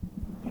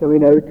Shall we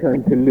now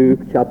turn to Luke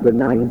chapter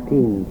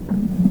 19?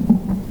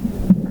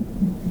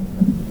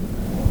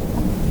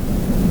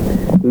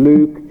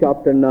 Luke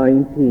chapter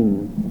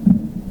 19.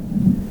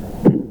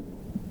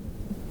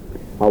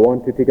 I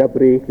want to take a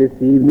break this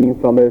evening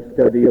from our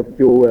study of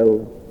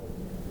Joel.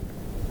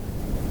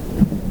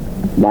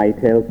 Might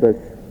help us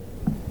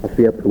as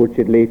we approach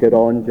it later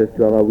on, just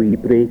to have a wee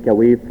break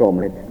away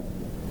from it.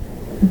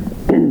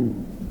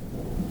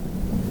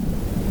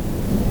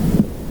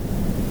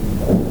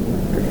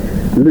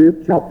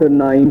 Luke chapter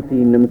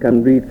 19, and we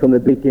can read from the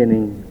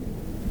beginning.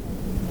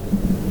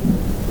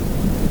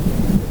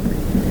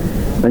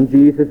 And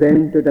Jesus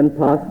entered and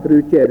passed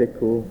through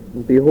Jericho,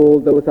 and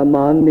behold, there was a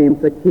man named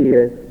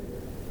Zacchaeus,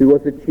 who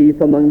was the chief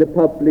among the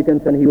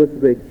publicans, and he was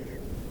rich.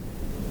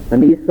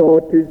 And he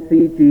sought to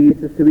see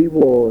Jesus who he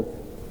was,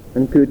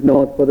 and could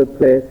not for the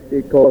press,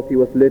 because he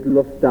was little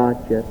of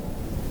stature.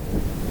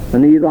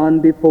 And he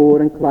ran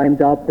before and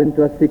climbed up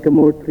into a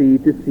sycamore tree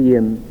to see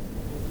him,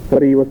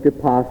 for he was to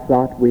pass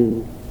that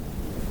way.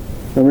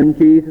 And when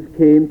Jesus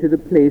came to the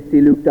place,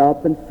 he looked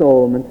up and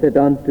saw him, and said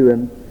unto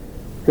him,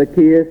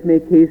 Zacchaeus,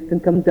 make haste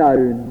and come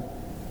down,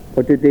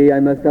 for today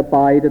I must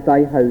abide at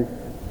thy house.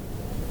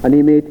 And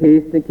he made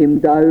haste and came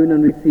down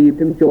and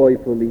received him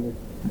joyfully.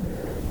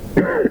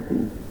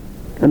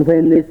 And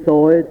when they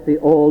saw it, they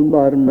all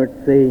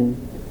murmured, saying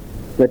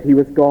that he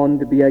was gone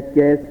to be a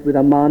guest with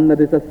a man that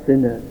is a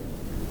sinner.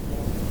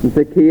 And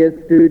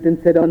Zacchaeus stood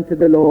and said unto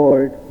the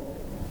Lord,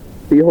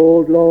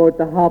 Behold, Lord,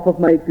 the half of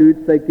my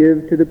goods I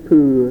give to the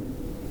poor.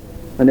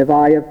 And if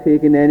I have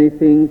taken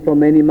anything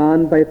from any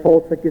man by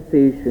false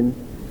accusation,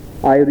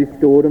 I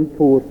restore him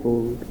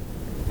fourfold.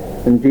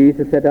 And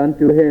Jesus said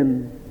unto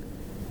him,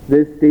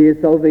 This day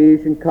is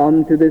salvation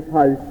come to this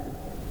house,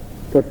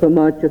 for so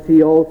much as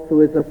he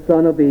also is a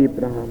son of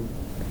Abraham.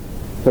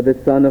 For the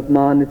Son of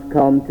Man is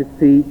come to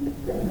seek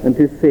and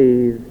to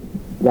save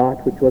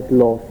that which was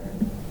lost.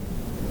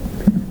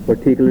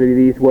 Particularly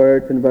these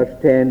words in verse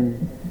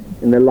 10,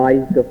 in the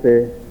light of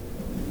the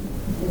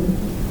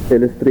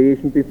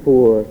illustration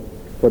before.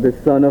 For the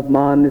Son of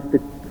Man is to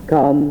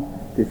come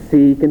to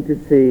seek and to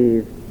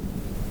save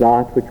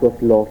that which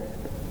was lost.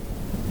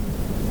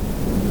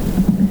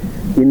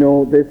 You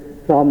know, this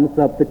sums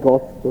up the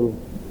gospel.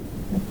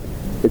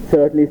 It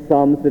certainly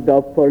sums it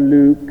up for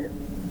Luke.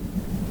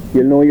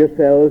 You'll know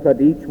yourselves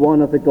that each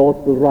one of the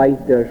gospel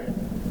writers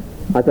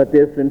has a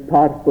different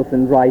purpose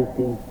in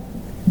writing.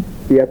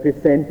 They are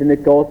presenting the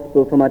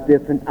gospel from a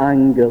different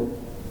angle.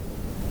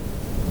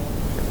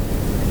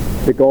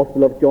 The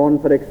Gospel of John,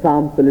 for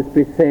example, is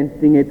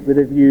presenting it with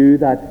a view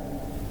that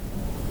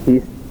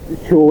he's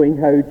showing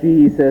how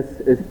Jesus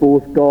is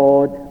both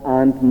God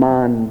and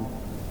man.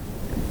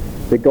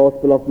 The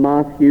Gospel of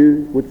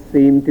Matthew would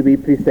seem to be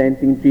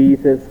presenting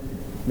Jesus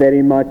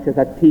very much as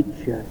a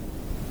teacher.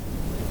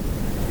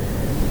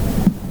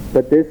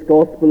 But this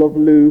Gospel of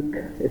Luke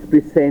is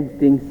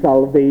presenting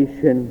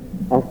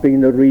salvation as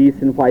being the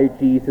reason why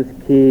Jesus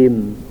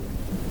came.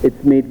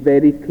 It's made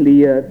very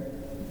clear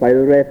by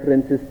the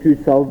references to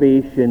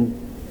salvation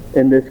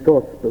in this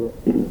Gospel.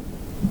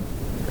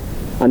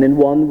 And in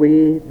one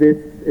way, this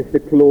is the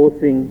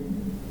closing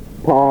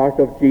part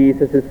of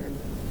Jesus'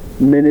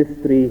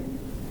 ministry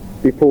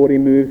before he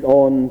moves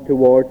on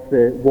towards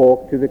the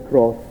walk to the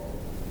cross.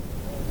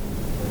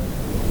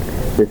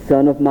 The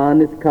Son of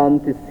Man is come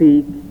to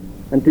seek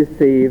and to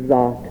save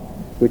that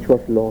which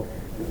was lost.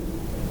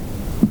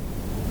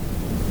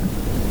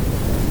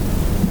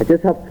 I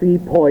just have 3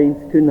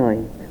 points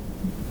tonight.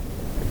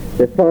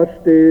 The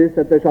first is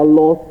that there's a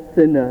lost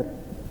sinner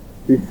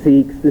who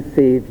seeks the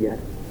Savior.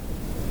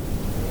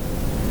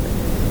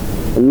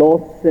 A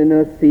lost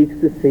sinner seeks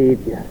the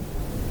Savior.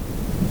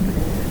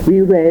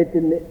 We read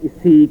in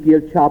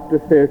Ezekiel chapter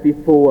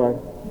 34,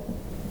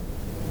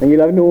 and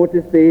you'll have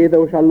noticed there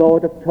was a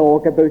lot of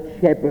talk about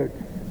shepherds.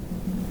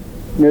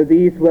 Now,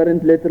 these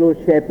weren't literal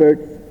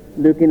shepherds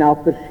looking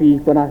after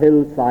sheep on a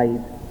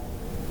hillside.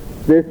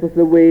 This was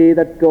the way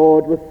that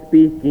God was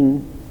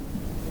speaking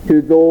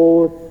to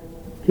those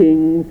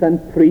kings and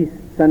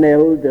priests and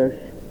elders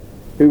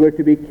who were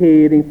to be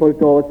caring for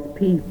God's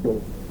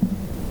people.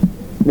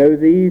 Now,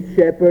 these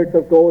shepherds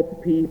of God's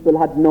people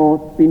had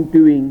not been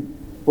doing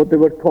what they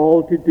were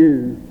called to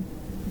do.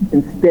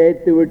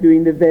 Instead, they were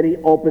doing the very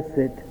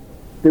opposite.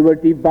 They were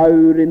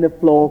devouring the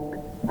flock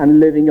and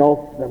living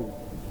off them.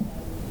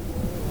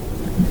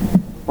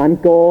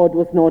 And God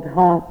was not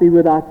happy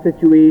with that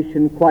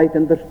situation, quite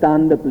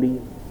understandably.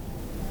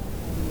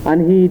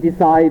 And he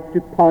decides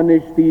to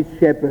punish these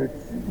shepherds.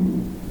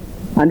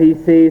 And he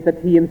says that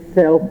he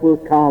himself will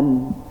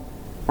come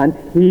and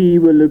he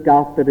will look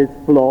after his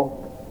flock.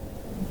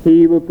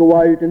 He will go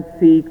out and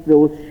seek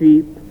those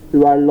sheep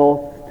who are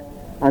lost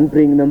and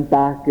bring them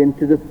back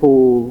into the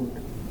fold.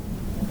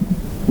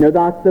 Now,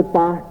 that's the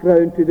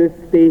background to this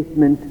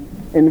statement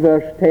in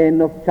verse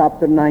 10 of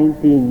chapter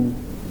 19.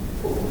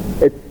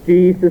 It's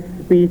Jesus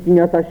speaking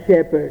as a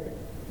shepherd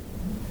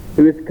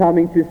who is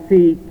coming to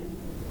seek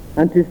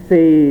and to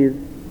save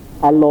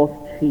a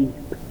lost sheep.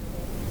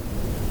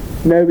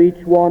 Now,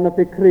 each one of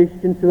the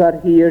Christians who are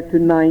here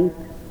tonight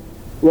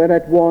were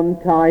at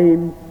one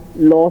time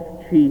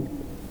lost sheep.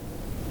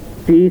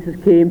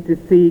 Jesus came to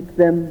seek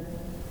them.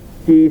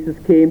 Jesus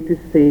came to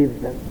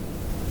save them.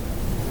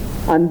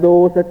 And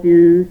those of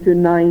you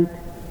tonight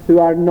who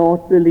are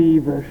not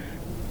believers,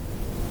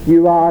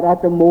 you are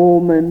at the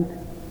moment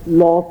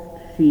lost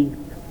sheep.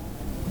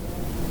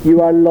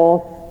 You are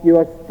lost, you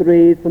are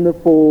strayed from the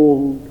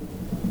fold.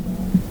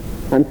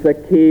 And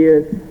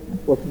Zacchaeus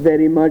was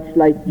very much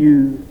like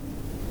you.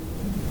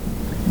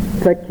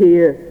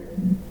 Zacchaeus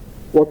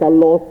was a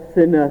lost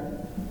sinner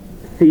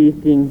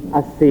seeking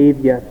a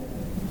Savior.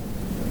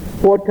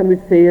 What can we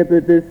say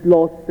about this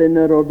lost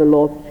sinner or the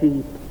lost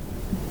sheep?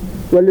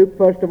 Well, look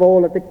first of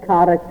all at the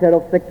character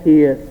of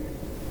Zacchaeus.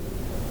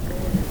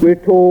 We're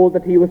told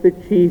that he was the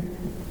chief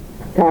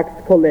tax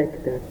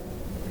collector.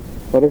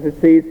 Or as it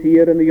says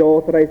here in the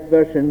Authorized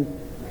Version,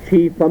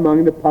 chief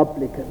among the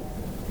publicans.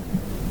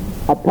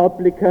 A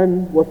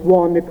publican was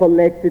one who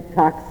collected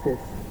taxes.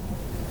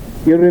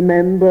 You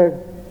remember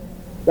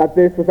that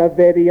this was a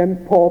very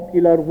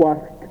unpopular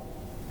work.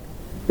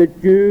 The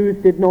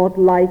Jews did not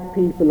like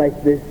people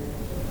like this.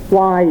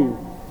 Why?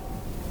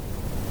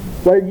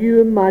 Well, you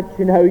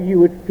imagine how you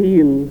would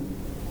feel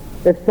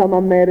if some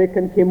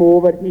American came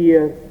over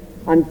here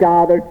and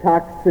gathered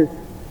taxes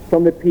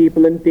from the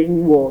people in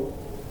Dingwall.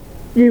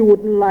 You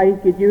wouldn't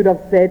like it. You'd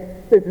have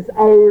said, this is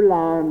our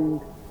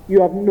land.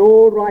 You have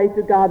no right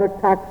to gather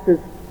taxes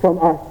from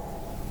us.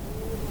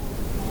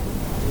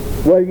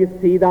 Well, you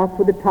see, that's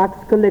what the tax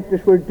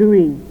collectors were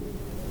doing.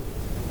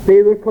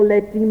 They were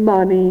collecting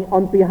money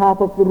on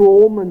behalf of the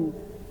Romans.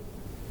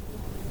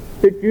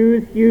 The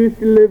Jews used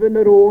to live in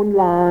their own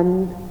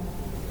land,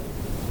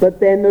 but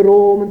then the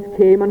Romans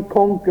came and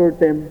conquered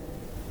them.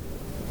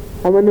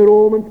 And when the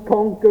Romans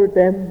conquered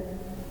them,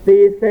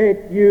 they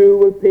said, you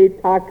will pay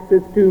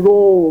taxes to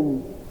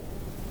Rome,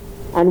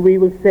 and we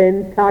will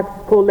send tax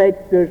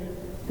collectors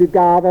to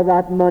gather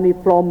that money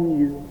from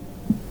you.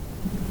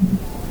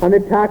 And the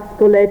tax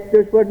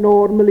collectors were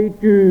normally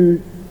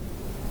Jews.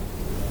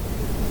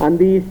 And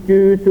these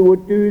Jews who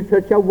would do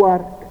such a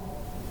work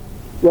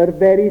were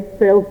very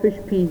selfish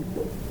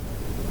people.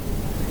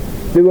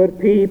 They were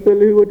people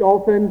who would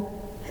often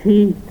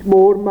cheat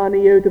more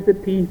money out of the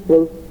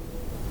people.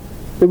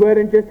 They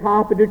weren't just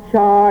happy to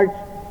charge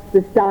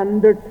the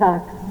standard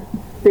tax.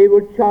 They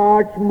would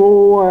charge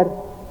more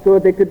so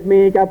they could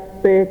make a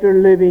better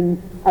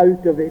living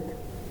out of it.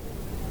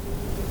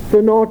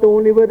 So not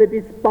only were they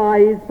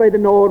despised by the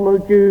normal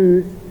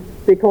Jews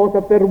because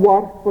of their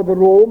work for the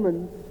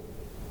Romans,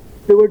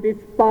 they were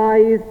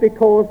despised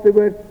because they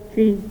were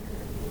cheats.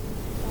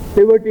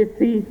 They were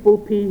deceitful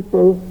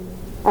people,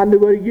 and they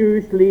were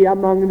usually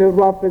among the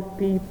roughest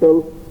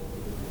people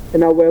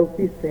in a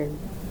wealthy sense.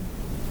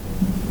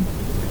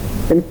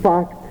 In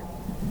fact,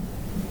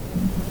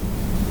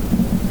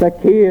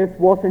 Zacchaeus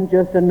wasn't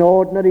just an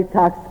ordinary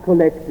tax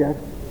collector.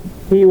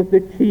 He was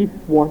the chief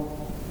one.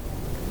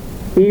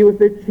 He was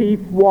the chief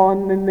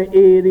one in the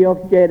area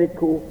of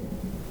Jericho,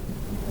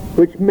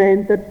 which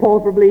meant that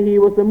possibly he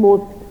was the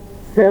most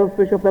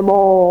selfish of them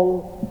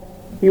all.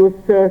 He was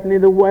certainly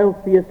the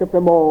wealthiest of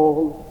them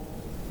all,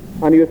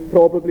 and he was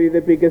probably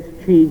the biggest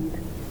cheat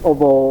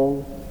of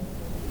all.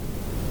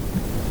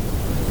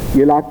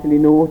 You'll actually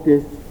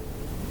notice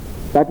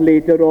that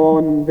later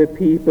on the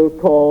people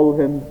call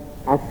him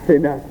a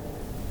sinner.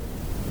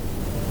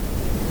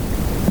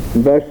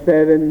 In verse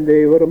 7,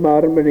 they were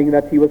murmuring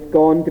that he was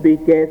gone to be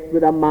guest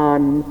with a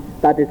man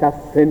that is a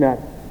sinner.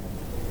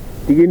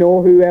 Do you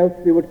know who else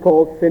they would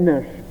call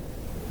sinners?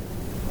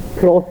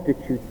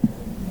 Prostitutes.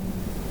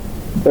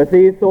 If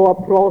they saw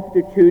a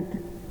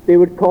prostitute, they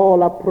would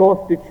call a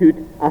prostitute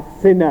a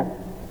sinner.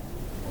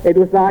 It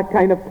was that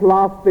kind of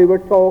class they were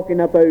talking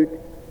about.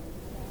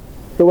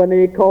 So when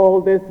they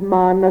called this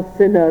man a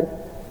sinner,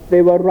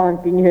 they were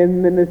ranking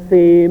him in the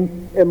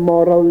same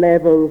immoral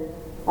level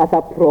as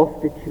a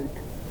prostitute.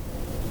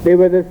 They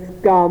were the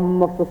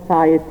scum of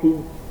society,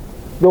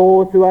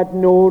 those who had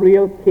no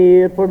real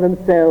care for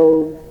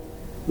themselves,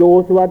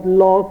 those who had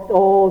lost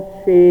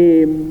all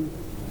shame,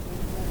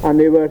 and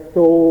they were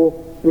so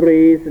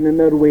brazen in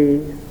their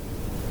ways.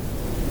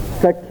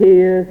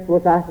 Zacchaeus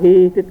was a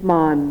hated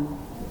man.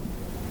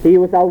 He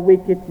was a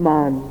wicked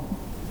man,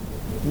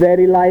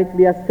 very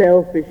likely a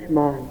selfish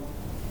man,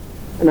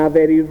 and a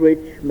very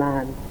rich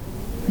man.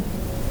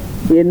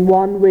 In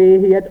one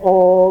way, he had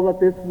all that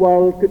this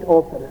world could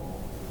offer him.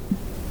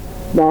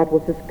 That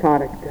was his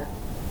character.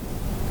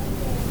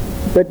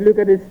 But look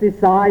at his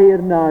desire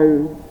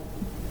now.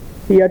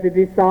 He had a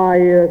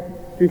desire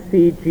to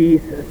see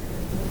Jesus.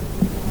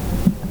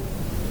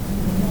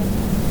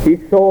 He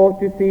sought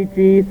to see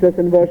Jesus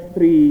in verse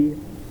 3,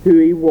 who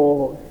he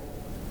was.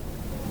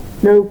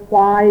 Now,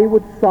 why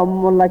would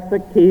someone like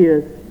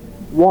Zacchaeus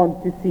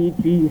want to see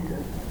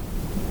Jesus?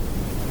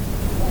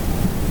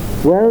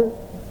 Well,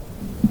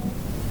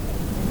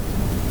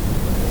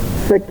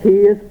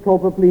 Zacchaeus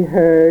probably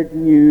heard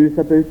news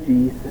about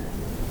Jesus.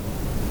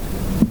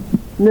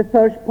 And the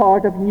first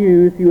part of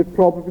news he would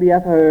probably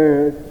have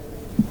heard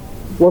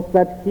was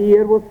that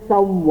here was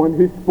someone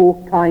who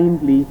spoke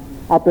kindly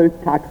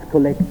about tax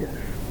collectors.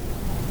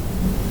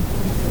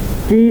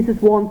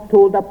 Jesus once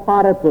told a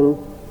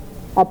parable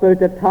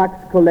about a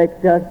tax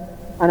collector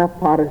and a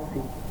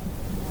Pharisee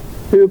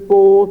who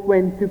both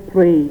went to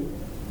pray.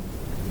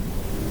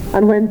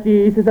 And when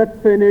Jesus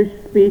had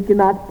finished speaking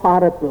that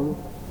parable,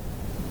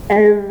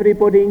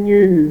 everybody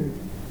knew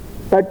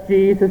that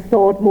Jesus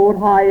thought more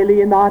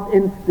highly in that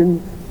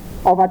instance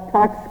of a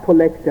tax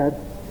collector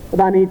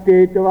than he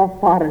did of a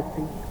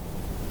Pharisee.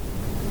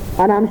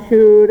 And I'm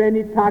sure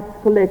any tax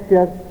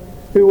collector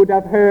who would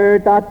have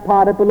heard that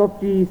parable of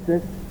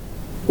Jesus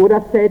would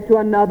have said to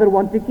another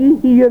one, did you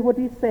hear what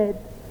he said?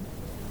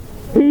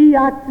 He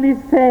actually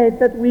said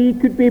that we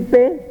could be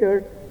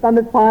better than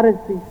the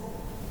Pharisees.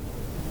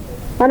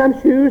 And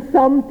I'm sure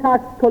some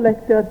tax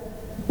collector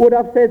would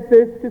have said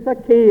this to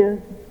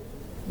Zacchaeus,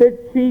 the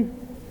chief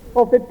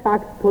of the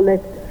tax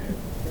collectors,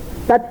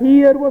 that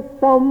here was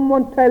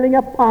someone telling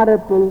a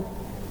parable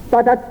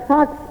that a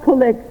tax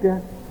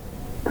collector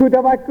could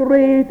have a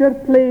greater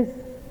place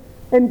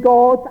in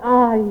God's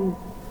eyes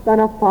than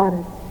a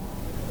Pharisee.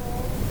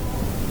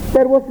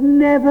 There was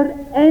never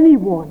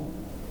anyone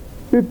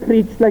who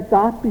preached like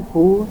that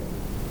before.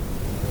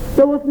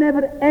 There was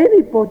never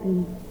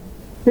anybody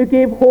who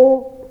gave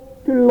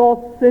hope to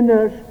lost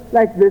sinners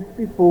like this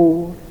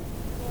before.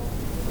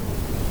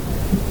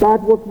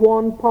 That was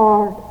one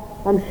part,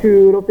 I'm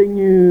sure, of the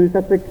news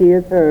that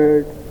Zacchaeus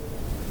heard.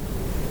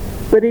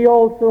 But he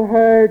also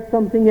heard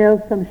something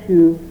else, I'm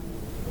sure.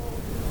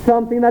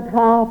 Something that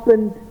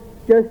happened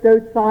just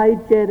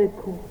outside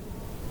Jericho.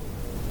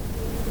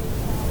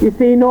 You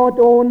see, not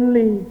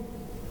only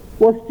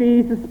was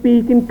Jesus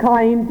speaking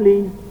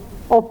kindly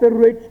of the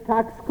rich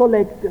tax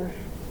collectors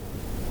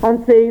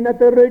and saying that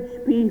the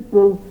rich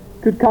people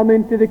could come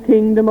into the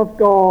kingdom of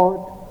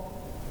God,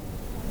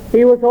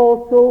 he was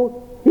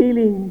also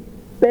healing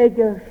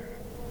beggars.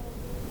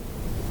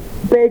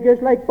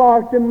 Beggars like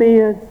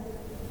Bartimaeus.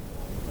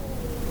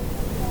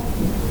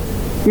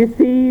 You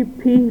see,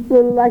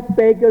 people like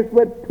beggars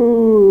were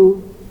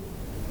poor,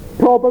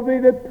 probably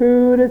the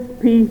poorest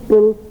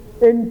people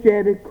in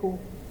Jericho.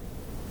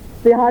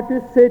 They had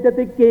to sit at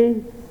the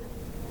gates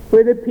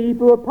where the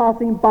people were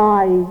passing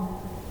by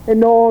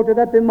in order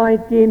that they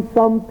might gain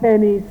some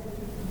pennies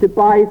to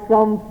buy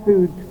some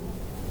food.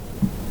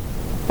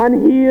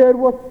 And here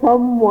was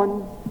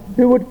someone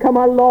who would come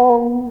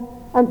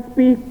along and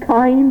speak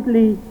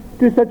kindly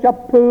to such a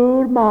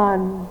poor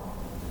man,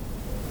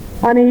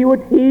 and he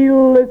would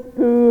heal this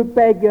poor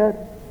beggar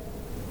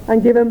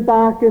and give him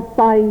back his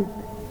sight,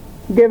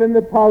 give him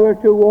the power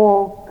to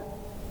walk.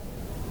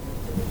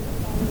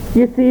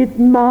 You see, it's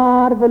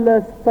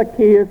marvelous,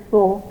 Zacchaeus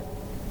thought.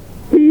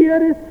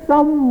 Here is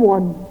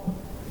someone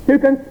who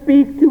can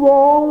speak to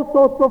all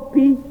sorts of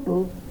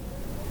people,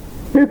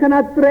 who can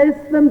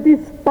address them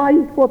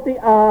despite what they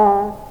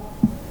are,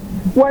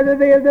 whether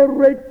they are the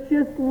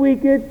richest,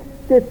 wicked,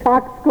 the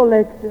tax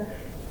collectors,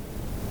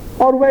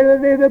 or whether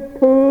they're the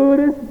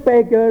poorest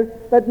beggars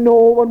that no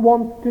one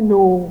wants to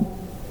know.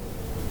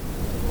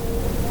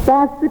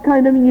 That's the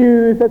kind of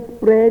news that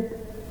spread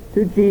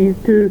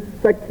to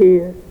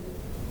Zacchaeus.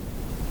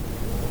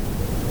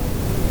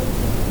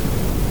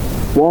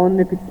 One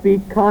who could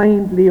speak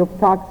kindly of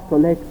tax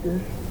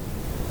collectors,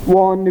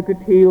 one who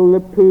could heal the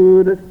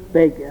poorest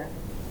beggar.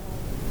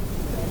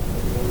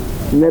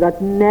 And there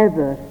had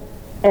never,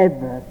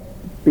 ever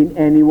been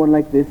anyone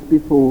like this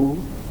before.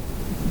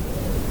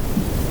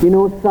 You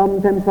know,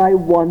 sometimes I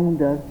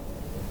wonder,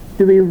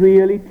 do we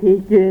really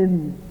take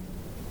in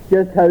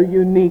just how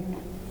unique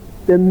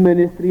the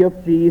ministry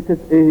of Jesus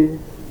is?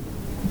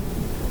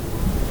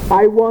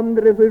 I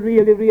wonder if we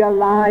really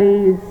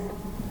realize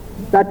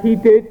that he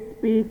did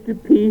speak to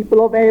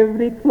people of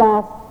every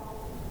class,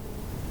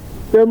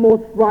 the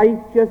most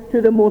righteous to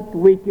the most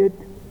wicked,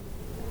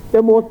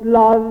 the most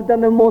loved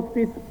and the most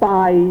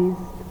despised.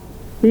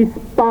 He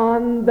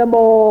spanned them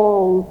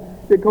all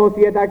because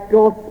he had a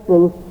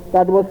gospel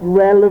that was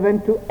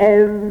relevant to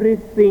every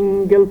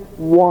single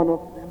one of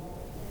them.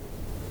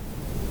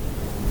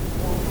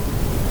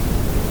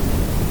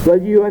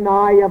 Well, you and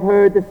I have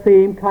heard the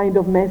same kind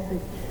of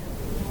message.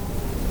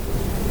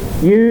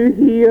 You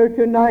here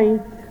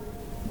tonight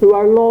who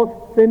are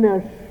lost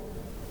sinners,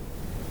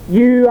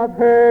 you have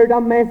heard a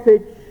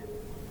message.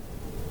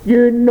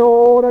 You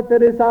know that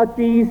there is a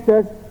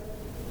Jesus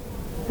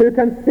who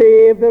can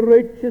save the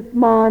richest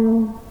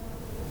man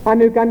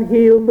and who can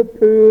heal the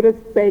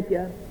poorest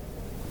beggar.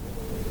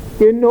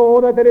 You know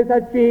that there is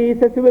a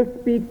Jesus who will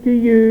speak to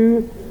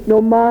you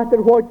no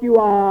matter what you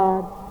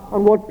are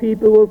and what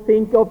people will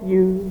think of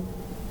you.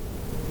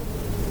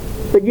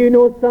 But you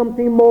know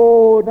something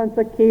more than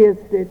Zacchaeus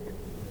did.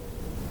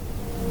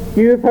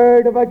 You've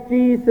heard of a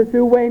Jesus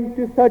who went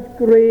to such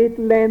great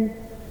lengths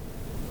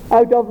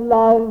out of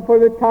love for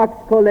the tax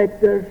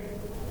collectors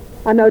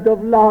and out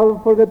of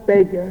love for the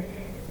beggars.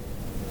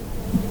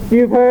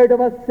 You've heard of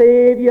a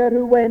Savior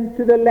who went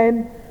to the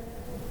length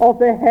of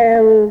the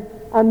hell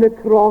and the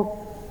cross.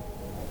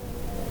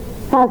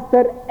 Has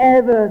there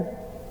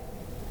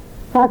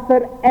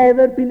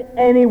ever been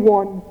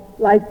anyone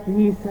like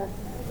Jesus?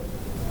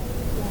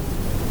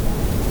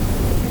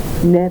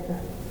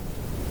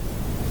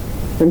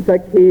 And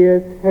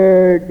Zacchaeus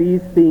heard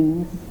these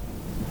things,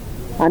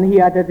 and he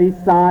had a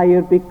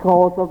desire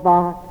because of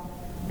that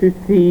to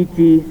see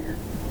Jesus.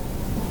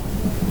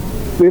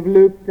 We've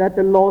looked at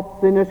the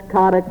lost sinner's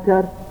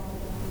character.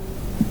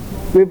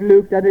 We've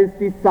looked at his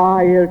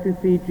desire to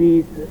see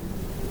Jesus.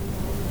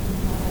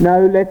 Now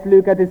let's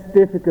look at his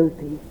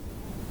difficulty.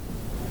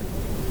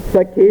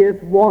 Zacchaeus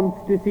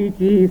wants to see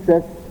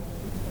Jesus,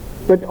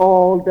 but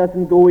all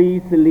doesn't go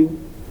easily.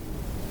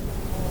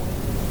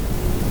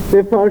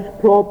 The first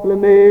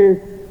problem is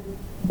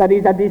that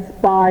he's a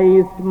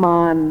despised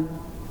man.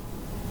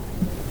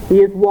 He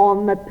is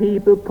one that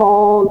people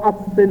call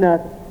a sinner.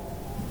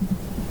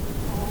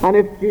 And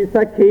if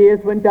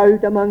Zacchaeus went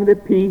out among the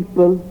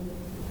people,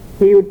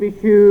 he would be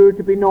sure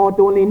to be not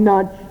only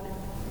nudged,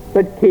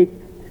 but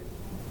kicked.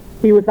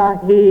 He was a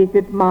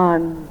hated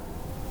man.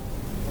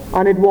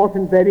 And it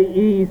wasn't very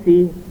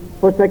easy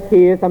for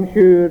Zacchaeus, I'm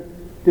sure,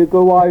 to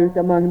go out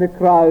among the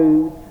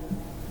crowds.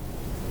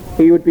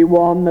 He would be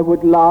one that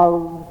would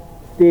love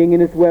staying in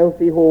his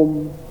wealthy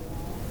home.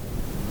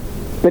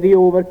 But he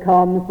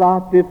overcomes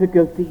that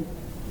difficulty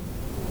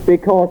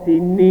because he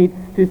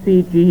needs to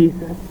see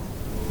Jesus.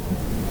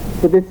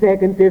 But the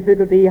second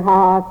difficulty he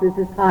has is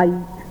his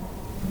height.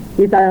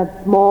 He's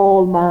a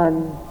small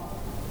man.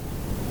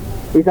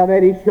 He's a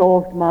very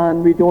short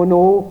man. We don't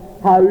know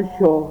how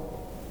short.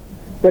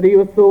 But he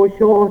was so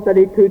short that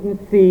he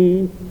couldn't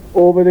see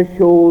over the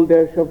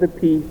shoulders of the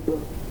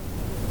people.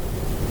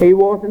 He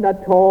wasn't a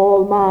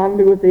tall man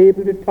who was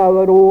able to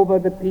tower over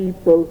the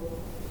people.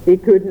 He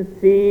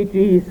couldn't see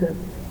Jesus.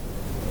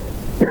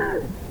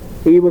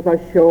 He was a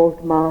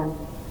short man.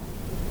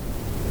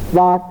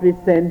 That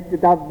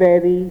presented a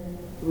very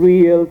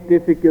real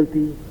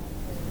difficulty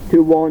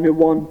to one who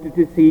wanted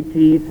to see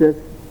Jesus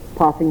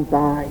passing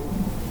by.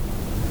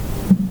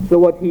 So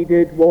what he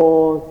did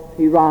was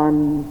he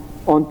ran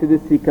onto the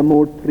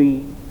sycamore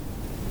tree.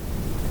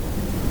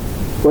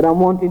 What I'm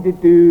wanting to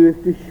do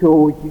is to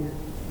show you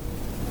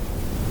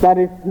that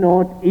it's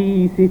not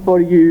easy for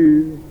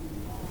you.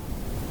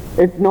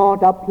 It's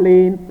not a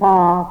plain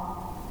path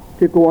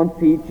to go and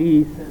see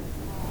Jesus.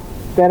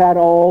 There are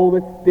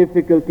always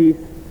difficulties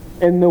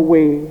in the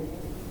way.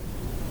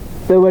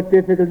 There were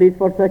difficulties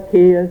for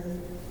Zacchaeus.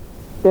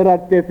 There are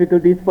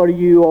difficulties for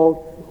you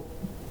also.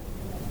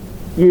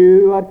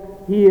 You are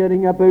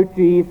hearing about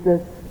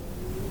Jesus.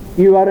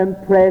 You are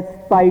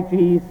impressed by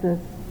Jesus.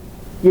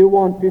 You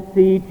want to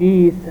see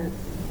Jesus.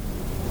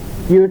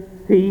 You're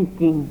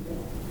seeking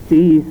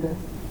Jesus.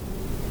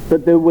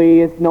 But the way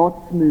is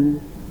not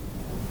smooth.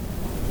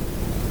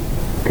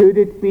 Could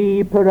it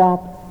be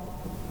perhaps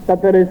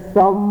that there is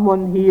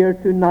someone here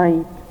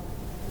tonight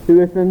who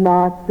is in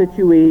that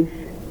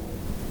situation?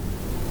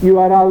 You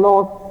are a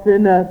lost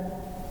sinner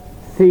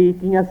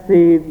seeking a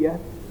Savior.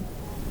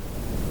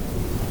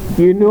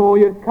 You know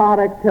your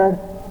character.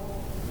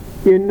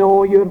 You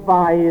know you're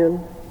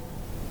vile.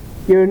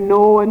 You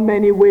know in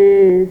many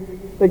ways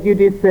that you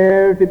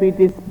deserve to be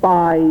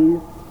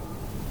despised.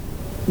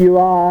 You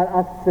are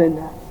a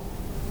sinner.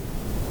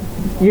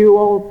 You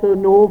also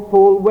know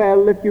full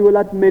well, if you will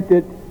admit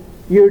it,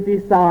 your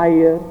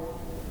desire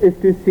is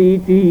to see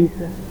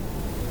Jesus,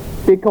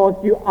 because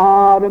you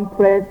are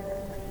impressed,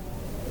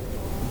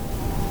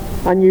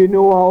 and you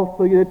know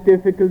also the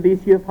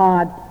difficulties you've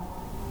had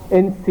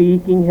in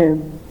seeking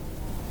Him.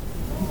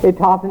 It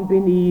hasn't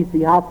been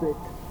easy, has it?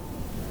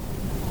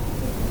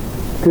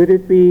 Could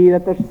it be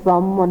that there's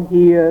someone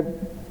here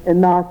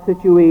in that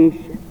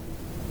situation?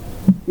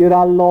 You're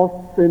a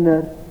lost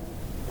sinner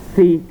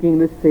seeking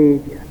the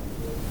Savior.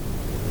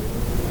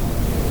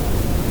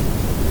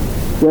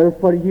 Well,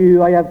 for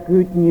you I have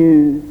good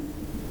news,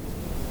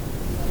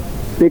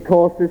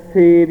 because the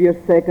Savior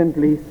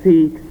secondly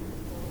seeks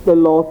the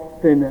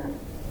lost sinner.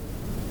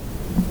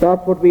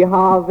 That's what we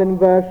have in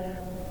verse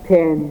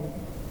 10.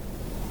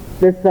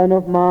 The Son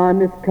of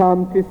Man is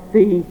come to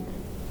seek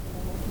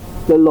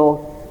the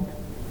lost.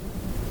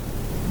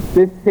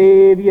 The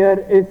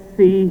Savior is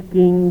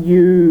seeking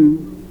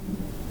you,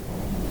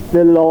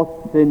 the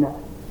lost sinner.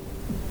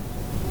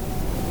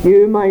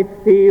 You might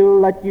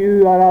feel that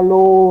you are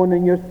alone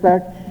in your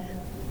search.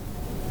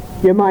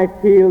 You might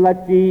feel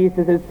that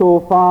Jesus is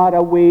so far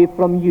away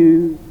from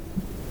you.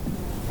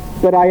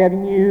 But I have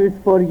news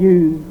for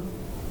you.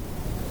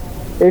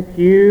 If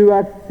you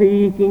are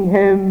seeking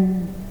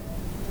Him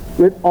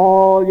with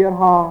all your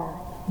heart,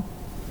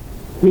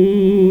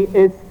 He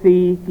is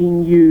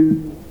seeking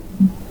you.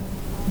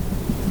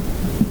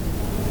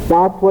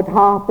 That's what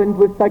happened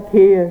with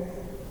Zacchaeus.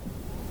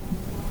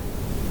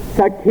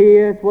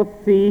 Zacchaeus was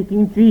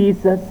seeking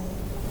Jesus.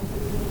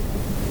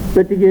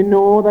 But do you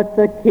know that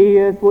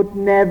Zacchaeus would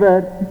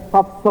never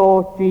have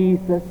sought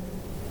Jesus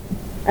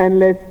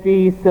unless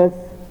Jesus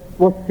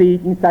was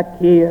seeking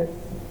Zacchaeus?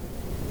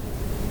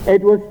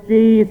 It was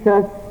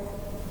Jesus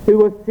who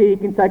was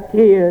seeking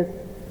Zacchaeus,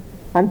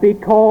 and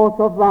because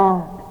of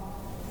that,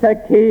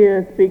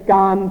 Zacchaeus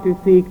began to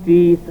seek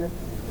Jesus.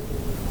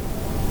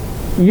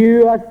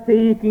 You are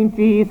seeking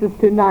Jesus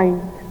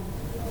tonight.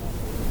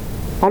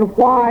 And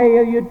why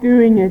are you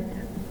doing it?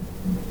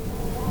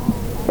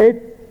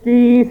 It's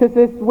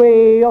Jesus'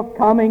 way of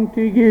coming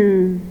to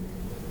you.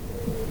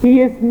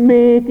 He is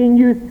making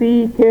you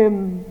seek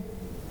him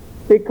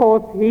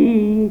because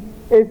he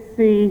is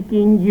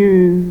seeking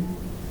you.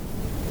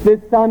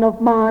 The Son of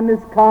Man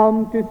is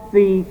come to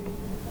seek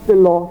the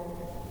lost.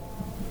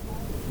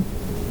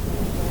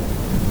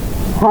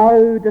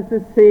 How does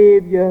the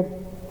Savior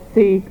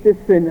seek the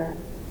sinner?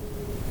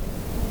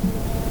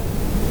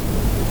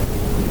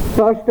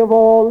 First of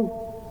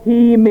all,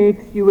 he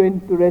makes you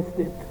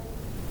interested.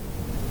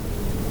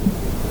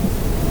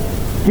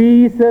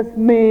 Jesus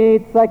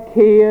made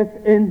Zacchaeus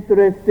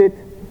interested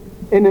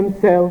in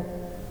himself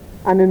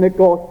and in the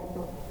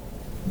gospel.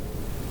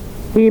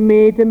 He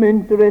made him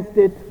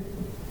interested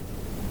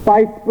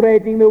by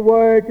spreading the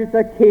word to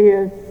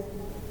Zacchaeus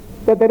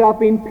that there have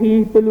been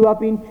people who have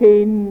been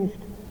changed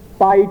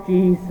by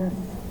Jesus.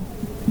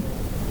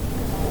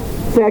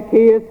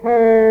 Zacchaeus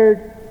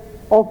heard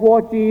of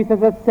what Jesus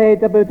had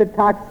said about the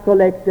tax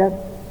collector.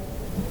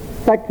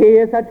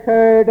 Zacchaeus had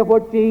heard of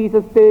what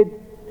Jesus did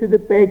to the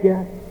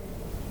beggar.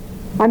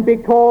 And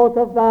because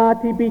of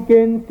that, he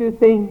begins to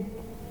think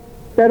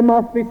there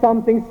must be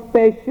something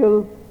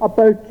special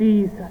about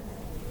Jesus.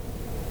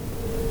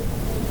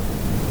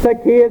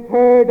 Zacchaeus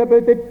heard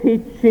about the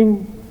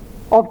teaching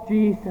of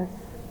Jesus,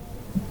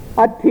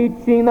 a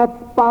teaching that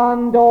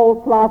spanned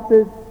all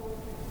classes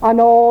and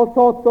all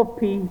sorts of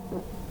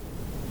people,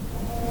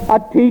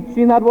 a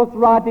teaching that was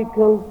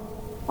radical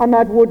and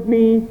that would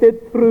meet the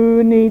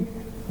true needs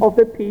of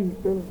the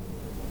people.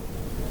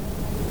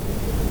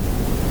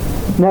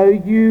 Now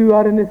you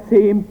are in the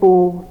same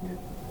boat.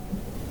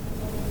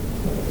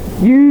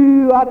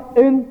 You are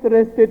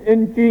interested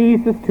in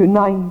Jesus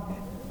tonight.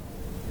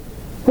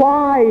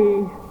 Why?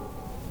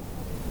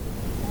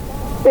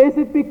 Is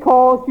it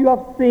because you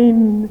have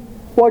seen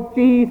what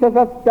Jesus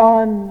has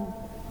done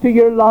to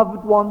your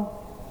loved ones?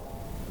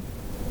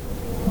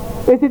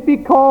 Is it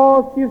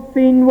because you've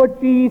seen what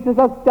Jesus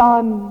has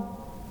done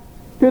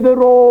to the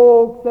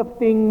rogues of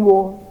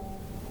Dingwall?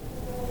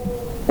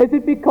 Is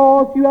it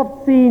because you have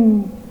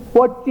seen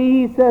what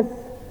Jesus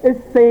is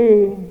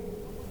saying,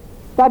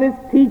 that his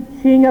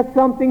teaching has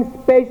something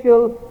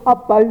special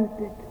about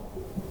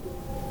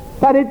it,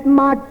 that it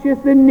matches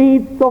the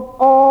needs of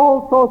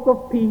all sorts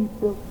of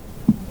people?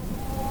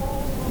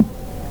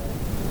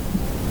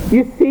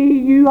 You see,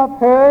 you have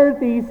heard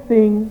these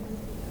things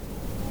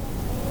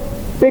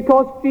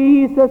because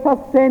Jesus has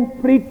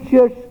sent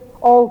preachers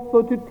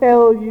also to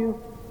tell you.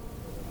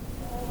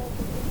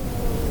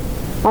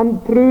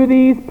 And through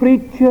these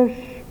preachers,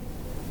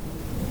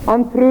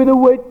 and through the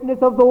witness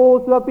of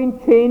those who have been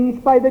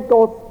changed by the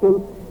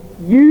gospel,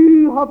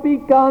 you have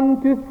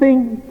begun to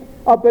think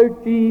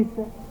about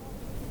Jesus,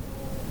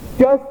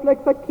 just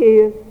like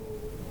Zacchaeus.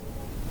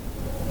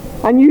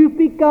 And you've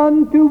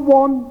begun to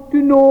want to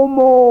know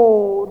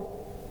more.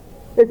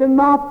 Isn't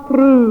that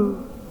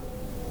true?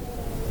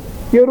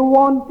 You're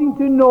wanting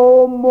to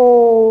know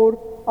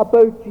more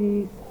about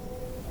Jesus.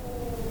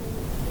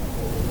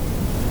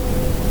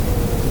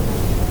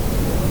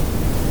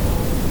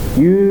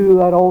 You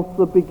are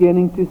also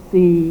beginning to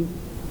see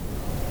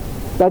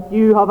that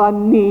you have a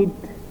need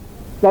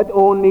that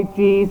only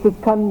Jesus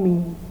can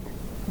meet.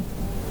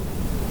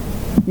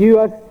 You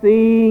are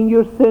seeing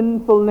your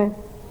sinfulness.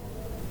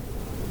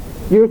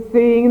 You're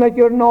seeing that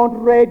you're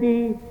not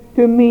ready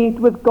to meet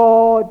with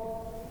God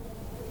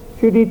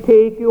should he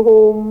take you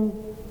home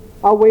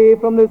away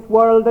from this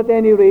world at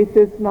any rate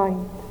this night.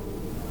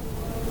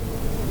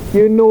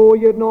 You know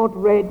you're not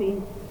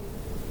ready,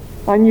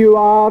 and you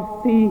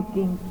are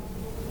seeking.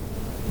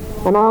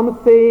 And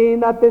I'm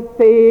saying that the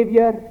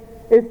Savior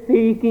is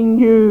seeking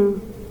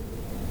you.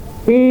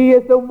 He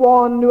is the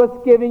one who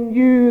has given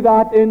you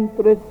that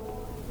interest,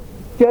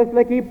 just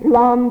like he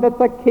planned that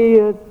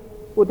Zacchaeus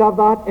would have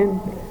that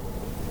interest.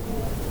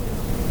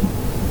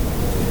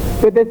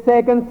 But the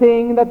second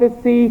thing that the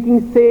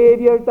seeking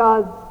Savior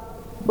does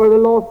for the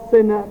lost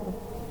sinner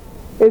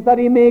is that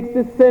he makes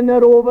the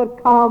sinner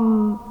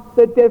overcome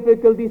the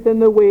difficulties in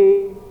the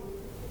way.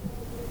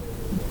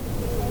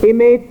 He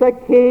made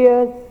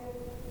Zacchaeus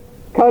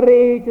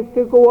courageous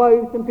to go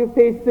out and to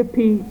face the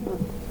people.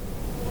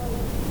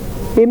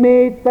 He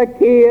made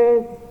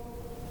Zacchaeus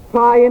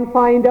try and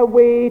find a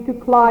way to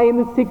climb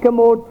the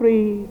sycamore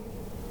tree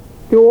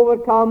to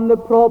overcome the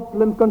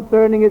problem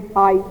concerning his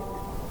height.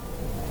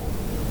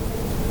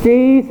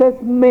 Jesus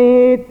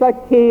made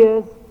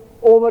Zacchaeus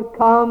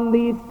overcome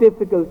these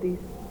difficulties.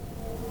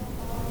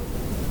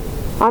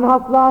 And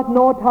has that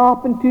not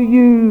happened to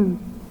you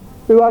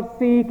who are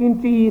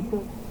seeking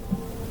Jesus?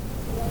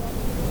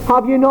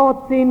 Have you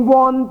not seen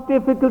one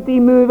difficulty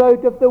move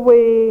out of the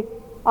way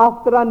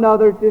after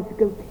another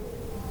difficulty?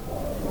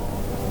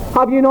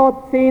 Have you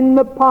not seen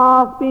the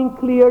path being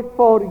cleared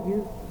for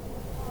you?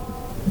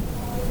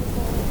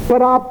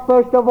 Perhaps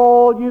first of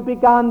all you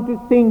began to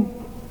think,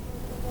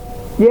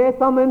 yes,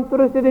 I'm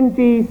interested in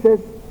Jesus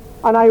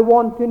and I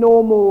want to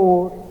know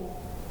more.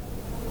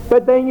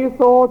 But then you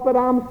thought, but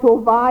I'm so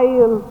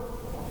vile.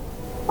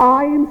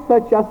 I am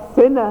such a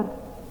sinner.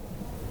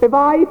 If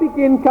I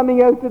begin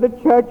coming out to the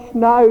church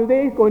now,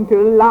 they're going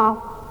to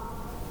laugh.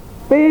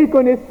 They're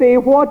going to say,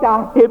 what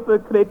a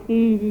hypocrite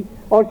he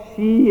or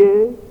she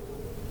is.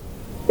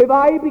 If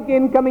I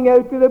begin coming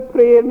out to the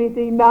prayer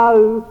meeting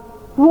now,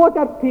 what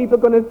are people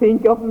going to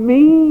think of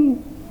me?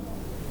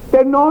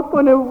 They're not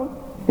going to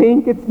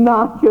think it's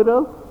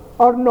natural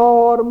or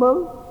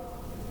normal.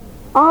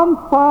 I'm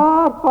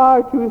far,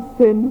 far too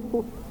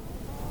sinful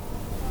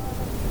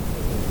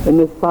in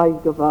the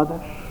sight of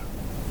others.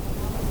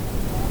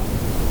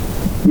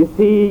 You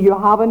see, you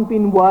haven't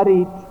been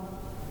worried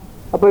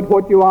about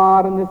what you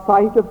are in the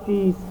sight of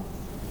Jesus.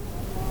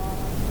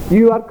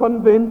 You are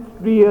convinced,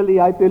 really,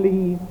 I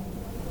believe,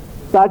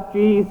 that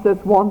Jesus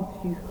wants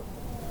you.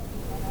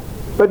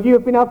 But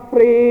you've been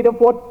afraid of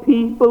what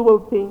people will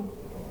think.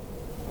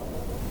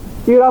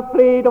 You're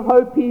afraid of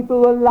how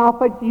people will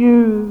laugh at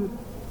you,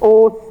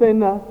 O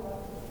sinner,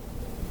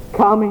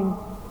 coming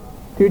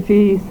to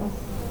Jesus.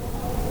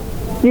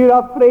 You're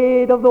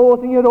afraid of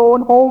those in your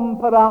own home,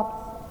 perhaps,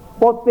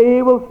 what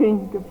they will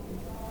think of you.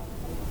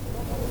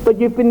 But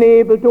you've been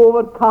able to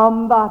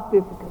overcome that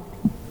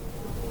difficulty.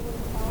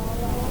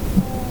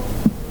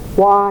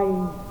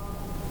 Why?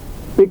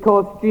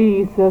 Because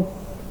Jesus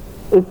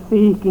is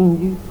seeking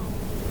you.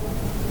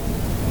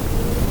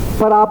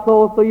 Perhaps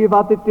also you've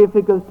had the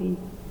difficulty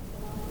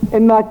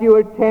in that you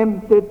are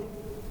tempted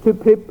to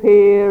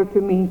prepare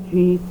to meet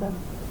Jesus.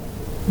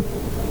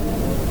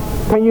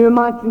 Can you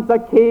imagine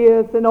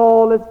Zacchaeus in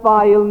all his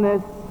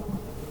vileness,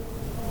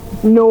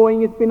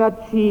 knowing he's been a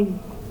cheat,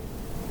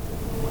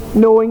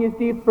 knowing he's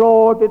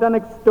defrauded and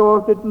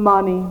extorted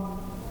money?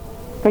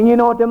 Can you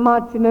not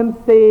imagine him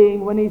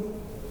saying, when he's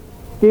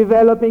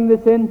developing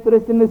this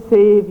interest in the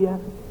Savior,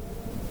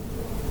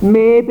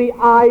 maybe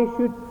I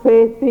should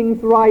say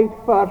things right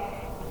first.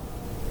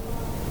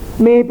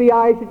 Maybe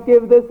I should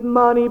give this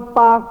money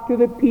back to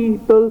the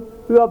people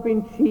who have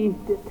been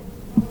cheated.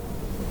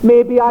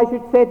 Maybe I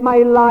should set my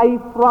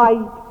life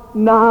right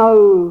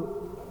now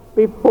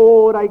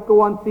before I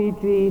go and see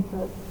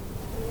Jesus.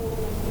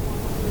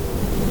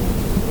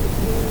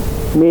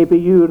 Maybe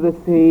you're the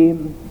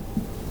same.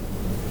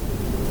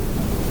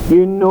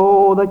 You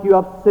know that you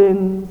have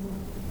sins.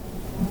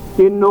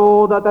 You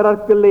know that there are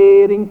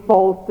glaring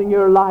faults in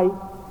your life.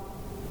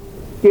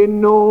 You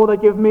know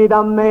that you've made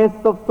a mess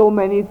of so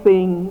many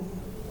things.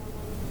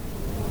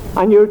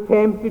 And you're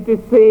tempted to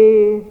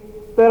say,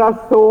 there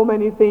are so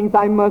many things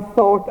I must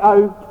sort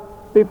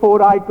out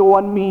before I go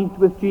and meet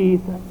with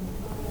Jesus.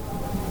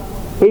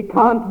 He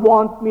can't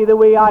want me the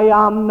way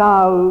I am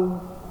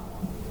now.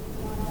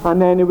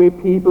 And anyway,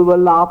 people will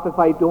laugh if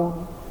I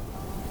don't.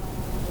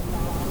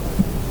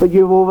 But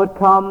you've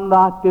overcome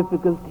that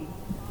difficulty.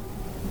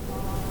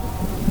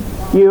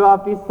 You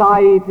have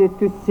decided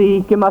to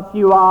seek Him as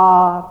you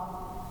are.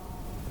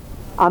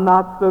 And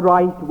that's the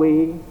right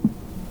way.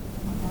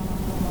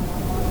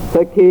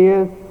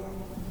 Zacchaeus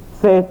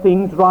set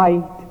things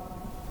right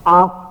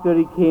after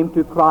he came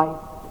to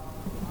Christ,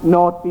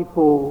 not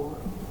before.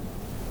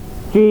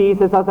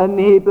 Jesus has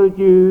enabled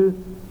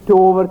you to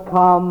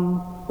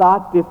overcome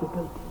that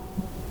difficulty.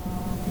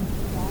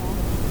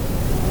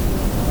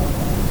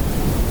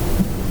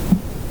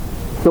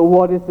 So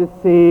what is the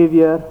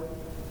Savior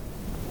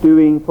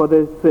doing for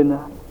the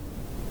sinner?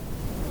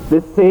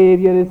 The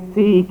Savior is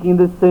seeking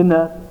the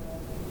sinner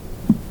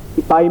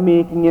by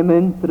making him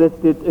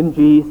interested in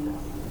Jesus.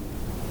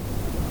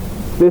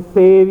 The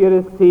Savior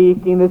is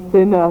seeking the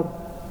sinner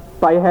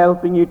by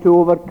helping you to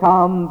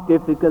overcome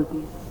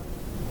difficulties.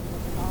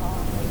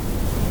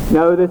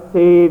 Now the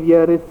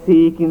Savior is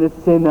seeking the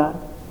sinner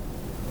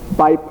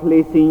by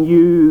placing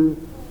you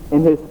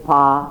in His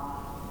path.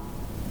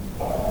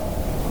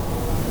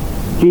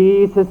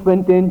 Jesus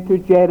went into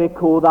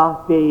Jericho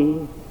that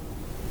day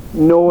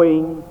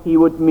knowing He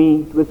would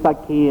meet with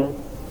Zacchaeus.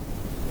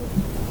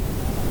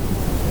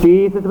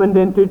 Jesus went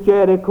into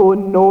Jericho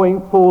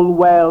knowing full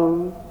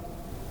well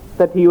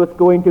that He was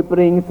going to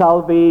bring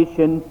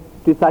salvation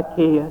to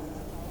Zacchaeus.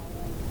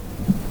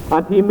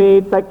 And He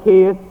made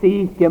Zacchaeus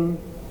seek Him.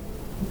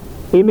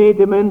 He made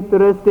him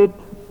interested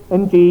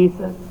in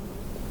Jesus.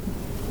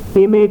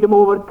 He made him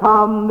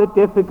overcome the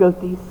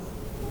difficulties.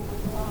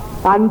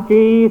 And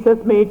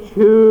Jesus made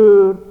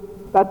sure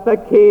that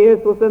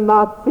Zacchaeus was in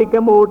that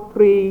sycamore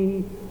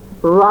tree,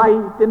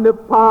 right in the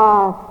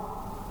path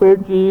where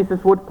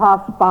Jesus would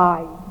pass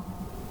by.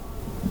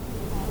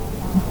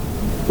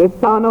 The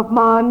Son of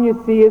Man,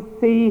 you see, is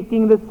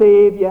seeking the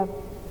Savior,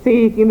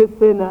 seeking the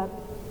sinner.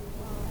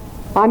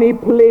 And He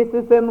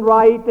places him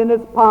right in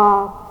His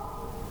path.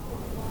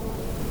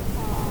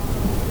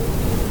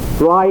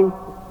 Right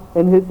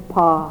in His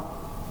path.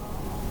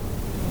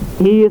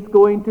 He is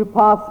going to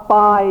pass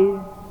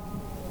by.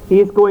 He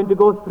is going to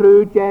go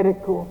through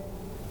Jericho.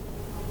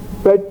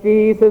 But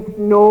Jesus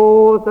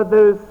knows that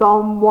there is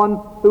someone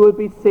who will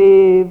be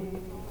saved.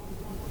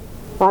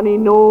 And He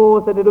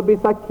knows that it will be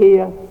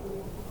Zacchaeus.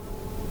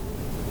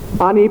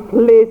 And He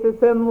places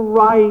him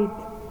right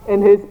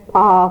in His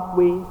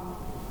pathway,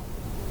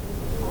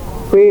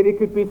 where he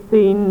could be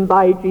seen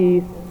by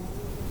Jesus,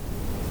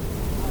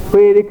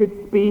 where he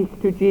could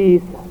speak to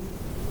Jesus.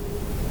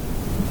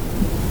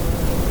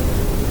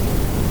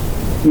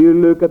 You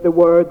look at the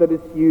word that is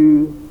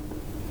used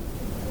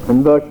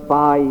in verse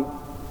 5.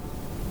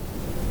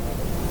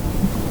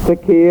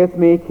 Zacchaeus,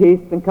 make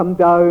haste and come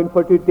down,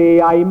 for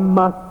today I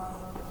must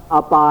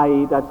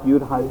abide at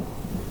your house.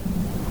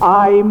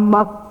 I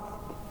must.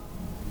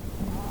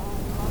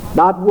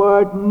 That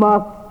word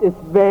must is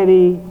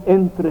very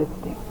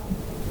interesting.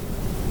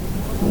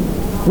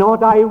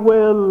 Not I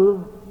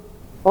will,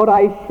 or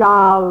I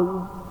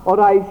shall, or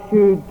I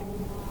should,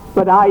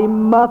 but I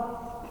must.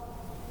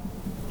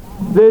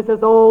 This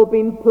has all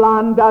been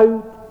planned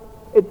out.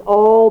 It's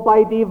all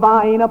by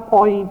divine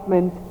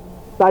appointment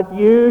that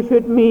you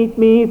should meet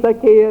me,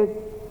 Zacchaeus.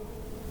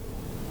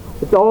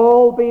 It's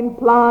all been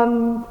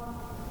planned.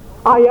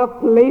 I have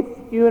placed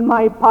you in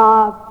my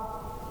path,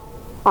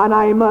 and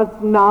I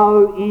must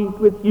now eat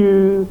with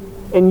you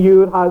in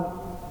your house.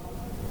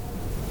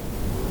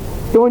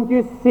 Don't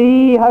you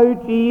see how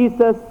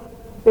Jesus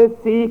is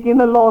seeking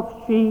the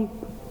lost sheep?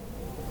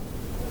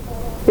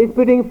 He's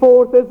putting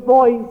forth his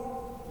voice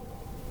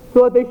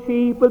so the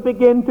sheep will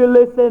begin to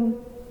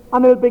listen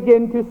and will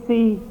begin to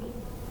seek.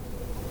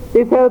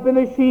 He's helping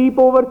the sheep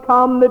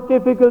overcome the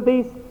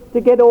difficulties to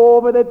get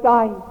over the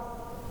dikes.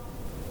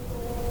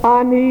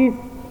 And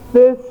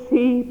this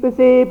sheep is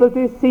able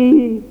to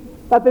see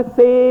that the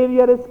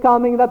Savior is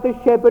coming, that the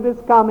shepherd is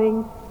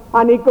coming,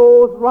 and he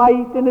goes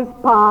right in his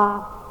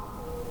path,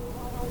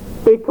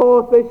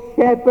 because the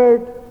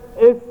shepherd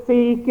is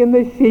seeking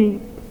the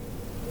sheep.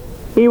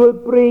 He will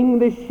bring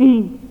the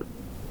sheep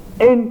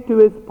into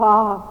his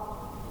path.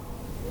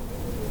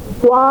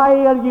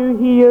 Why are you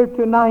here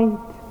tonight?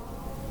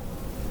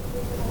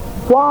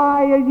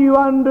 Why are you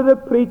under the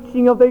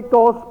preaching of the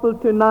gospel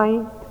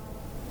tonight?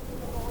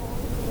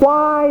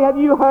 Why have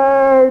you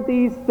heard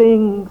these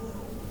things?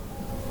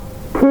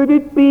 Could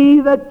it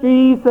be that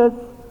Jesus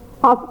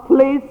has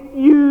placed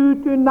you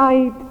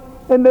tonight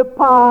in the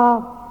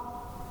path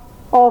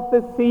of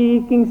the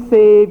seeking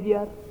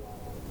Savior?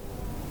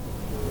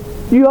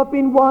 You have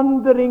been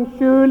wondering,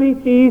 surely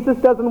Jesus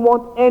doesn't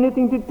want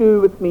anything to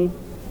do with me.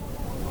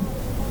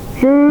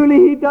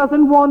 Surely he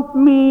doesn't want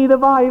me, the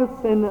vile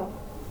sinner.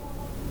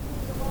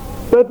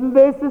 But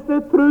this is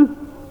the truth.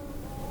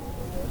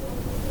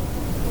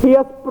 He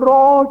has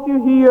brought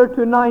you here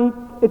tonight.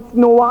 It's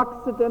no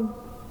accident.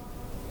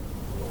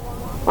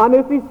 And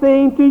if he's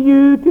saying to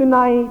you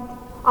tonight,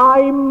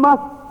 I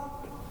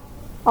must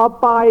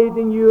abide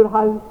in your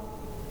house,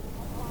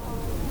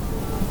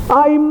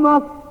 I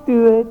must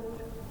do it.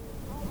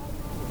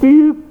 Do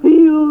you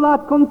feel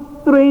that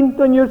constraint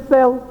on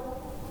yourself?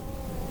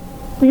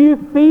 Do you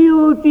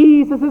feel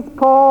Jesus'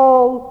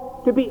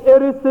 call to be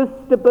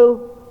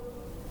irresistible?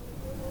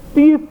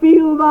 Do you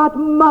feel that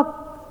must,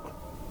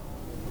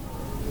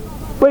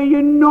 where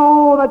you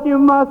know that you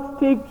must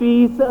take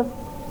Jesus?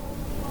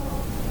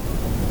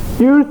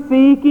 You're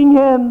seeking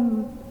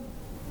him,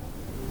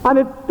 and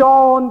it's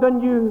dawned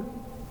on you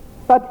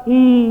that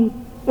he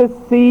is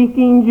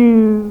seeking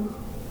you.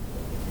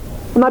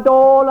 And that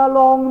all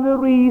along the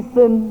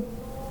reason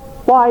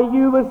why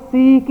you were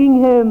seeking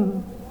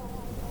him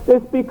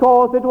is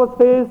because it was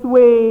his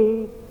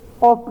way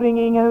of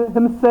bringing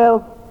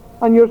himself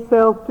and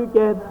yourself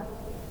together.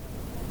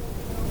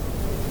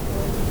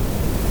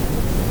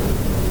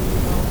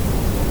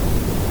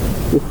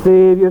 The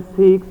Savior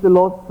seeks the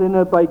lost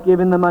sinner by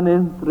giving them an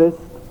interest,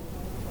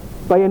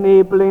 by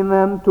enabling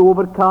them to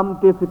overcome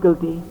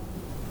difficulty,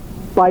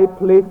 by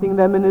placing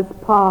them in his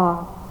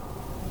path,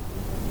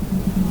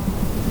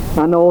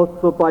 and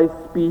also by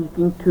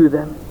speaking to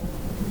them.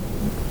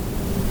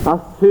 As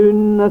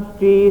soon as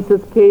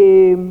Jesus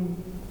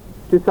came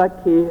to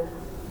Zacchaeus,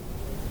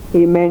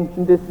 he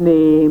mentioned his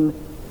name.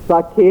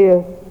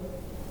 Zacchaeus,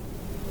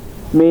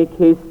 make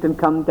haste and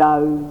come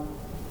down.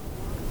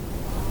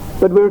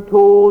 But we're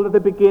told at the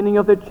beginning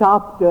of the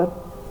chapter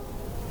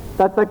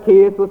that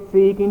Zacchaeus was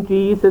seeking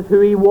Jesus,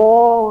 who he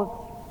was.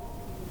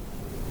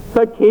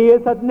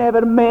 Zacchaeus had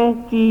never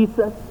met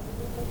Jesus,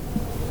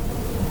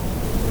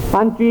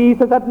 and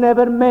Jesus had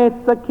never met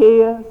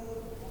Zacchaeus.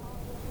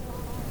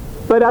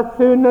 But as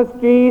soon as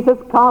Jesus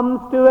comes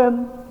to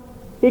him,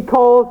 he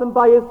calls him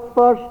by his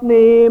first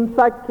name,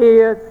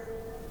 Zacchaeus.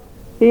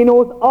 He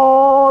knows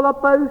all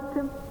about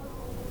him,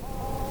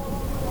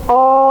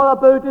 all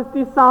about his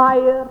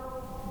desire,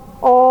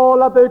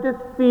 all about his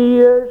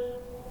fears,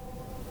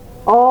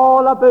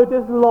 all about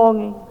his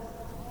longings,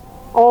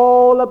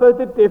 all about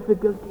the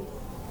difficulties.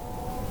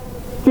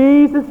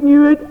 Jesus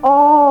knew it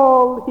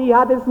all. He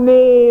had his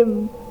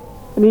name,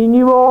 and he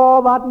knew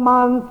all that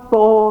man's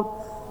thoughts.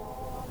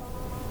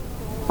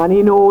 And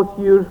he knows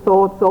your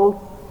thoughts also.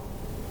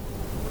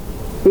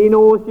 He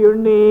knows your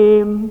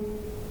name.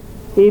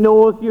 He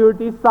knows your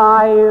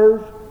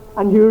desires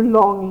and your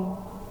longings.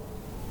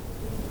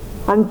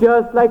 And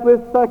just like with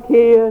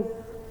Zacchaeus,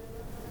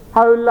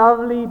 how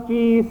lovely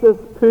Jesus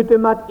put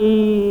him at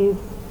ease.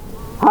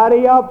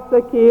 Hurry up,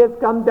 Zacchaeus,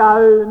 come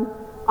down.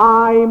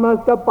 I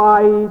must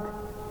abide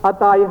at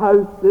thy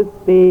house this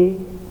day.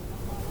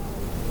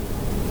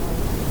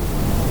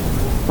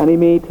 And he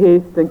made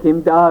haste and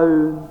came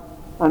down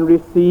and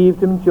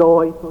received him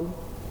joyfully.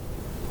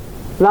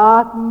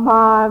 That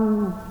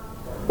man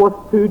was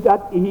put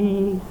at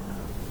ease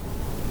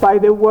by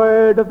the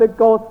word of the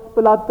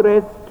gospel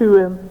addressed to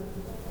him,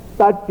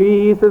 that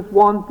Jesus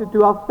wanted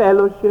to have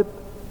fellowship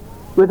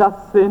with a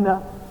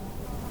sinner.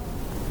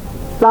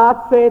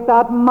 That set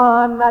that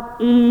man at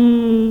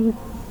ease.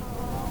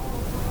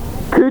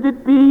 Could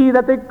it be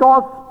that the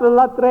gospel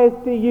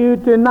addressed to you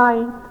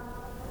tonight,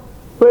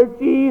 where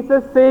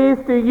Jesus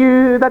says to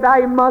you that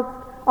I must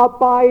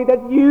abide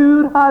at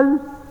your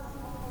house,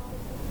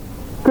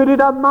 could it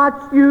have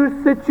matched your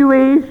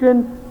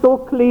situation so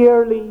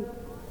clearly,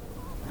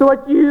 so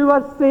that you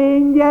are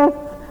saying, yes,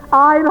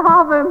 I'll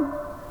have him.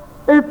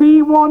 If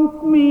he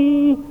wants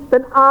me,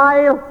 then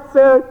I'll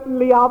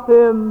certainly have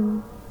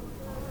him.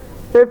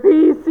 If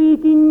he's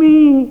seeking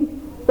me,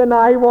 then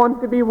I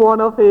want to be one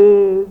of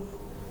his.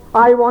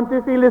 I want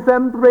to feel his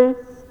embrace.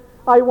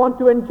 I want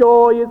to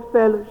enjoy his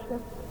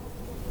fellowship.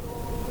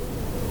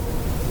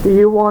 Do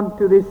you want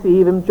to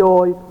receive him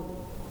joyfully?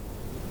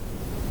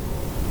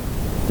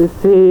 The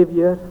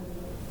Savior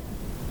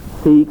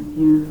seeks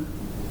you.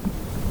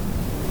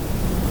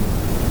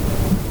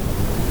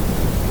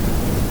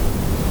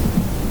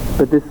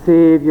 But the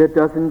Savior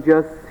doesn't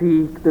just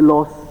seek the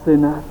lost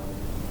sinner.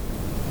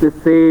 The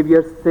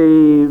Savior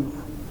saves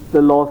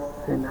the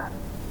lost sinner.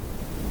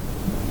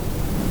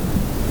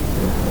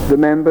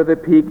 Remember the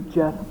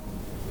picture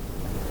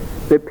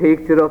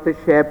of the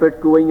shepherd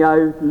going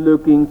out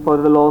looking for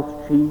the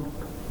lost sheep.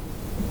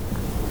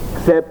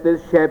 Except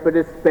this shepherd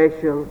is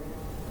special.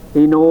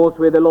 He knows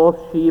where the lost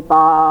sheep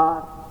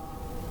are,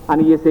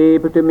 and he is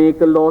able to make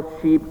the lost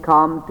sheep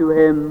come to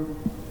him.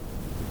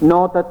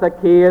 Not that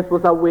Zacchaeus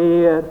was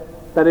aware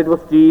that it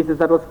was Jesus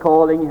that was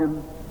calling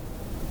him.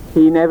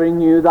 He never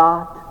knew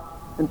that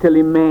until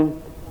he met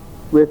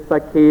with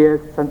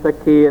Zacchaeus, and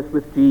Zacchaeus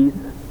with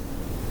Jesus.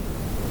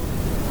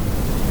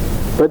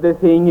 But the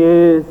thing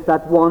is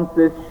that once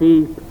this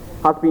sheep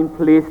has been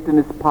placed in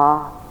his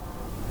path,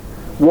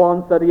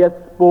 once that he has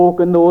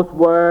spoken those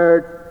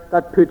words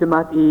that put him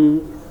at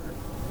ease,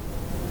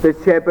 the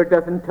shepherd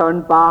doesn't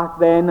turn back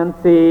then and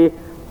say,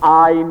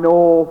 I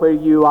know where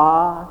you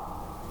are.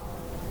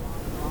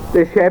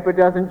 The shepherd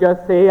doesn't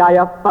just say, I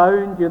have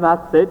found you, and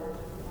that's it.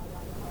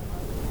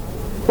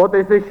 What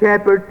does the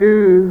shepherd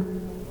do?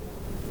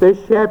 The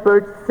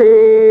shepherd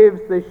saves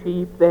the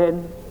sheep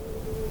then.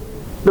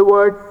 The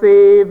word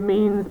save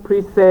means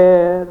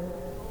preserve.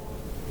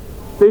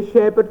 The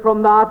shepherd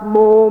from that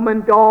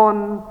moment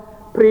on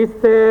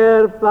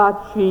preserves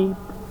that sheep,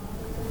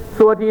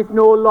 so that he's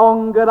no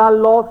longer a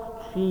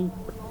lost sheep.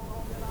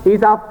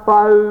 He's a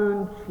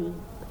found sheep.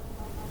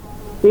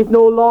 He's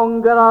no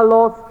longer a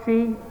lost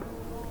sheep,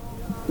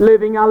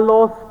 living a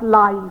lost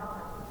life.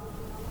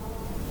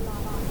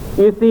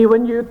 You see,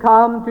 when you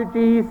come to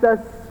Jesus,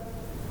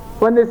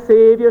 when the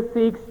Savior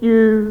seeks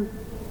you,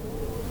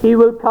 he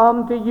will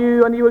come to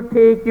you and he will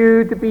take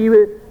you to be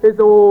his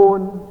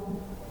own.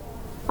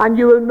 And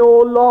you will no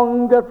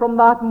longer from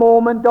that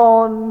moment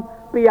on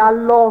be a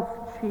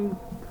lost sheep.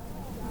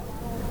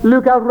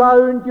 Look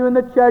around you in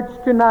the church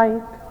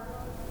tonight.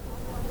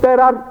 There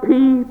are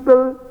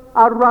people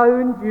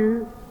around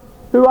you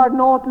who are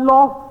not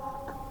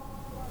lost.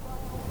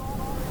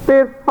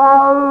 They're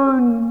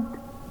found.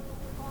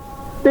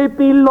 They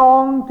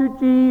belong to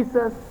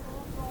Jesus.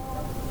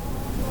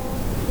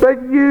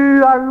 But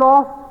you are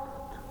lost.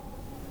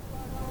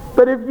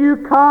 But if you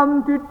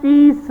come to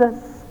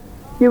Jesus,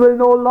 you will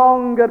no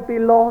longer be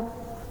lost.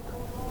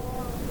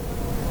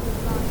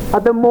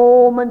 At the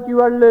moment you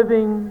are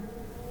living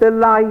the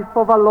life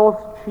of a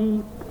lost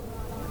sheep,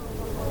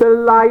 the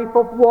life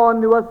of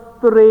one who has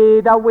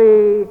strayed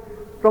away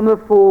from the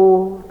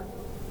fold.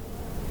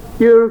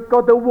 You've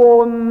got the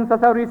wounds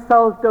as a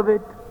result of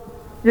it.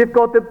 You've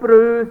got the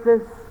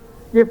bruises.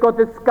 You've got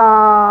the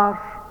scars.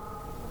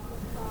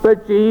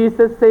 But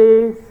Jesus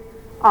says,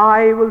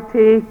 I will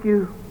take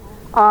you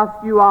as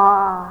you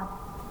are,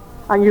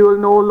 and you will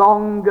no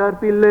longer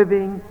be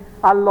living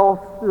a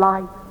lost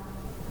life.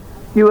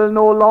 You will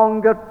no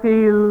longer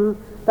feel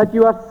that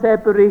you are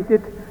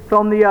separated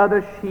from the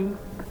other sheep.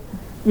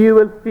 You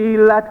will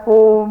feel at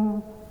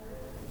home.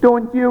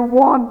 Don't you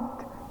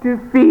want to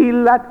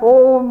feel at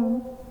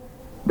home?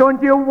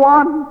 Don't you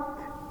want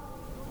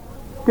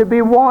to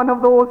be one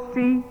of those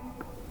sheep?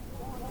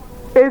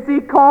 Is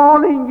he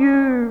calling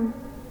you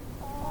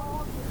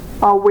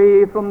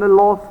away from the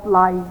lost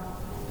life?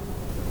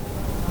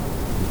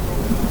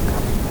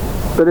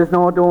 But it's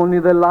not only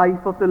the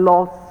life of the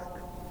lost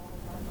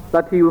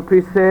that he will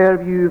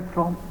preserve you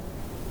from.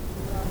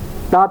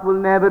 That will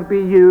never be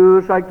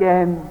yours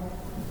again.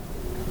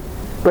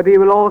 But he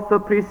will also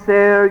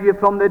preserve you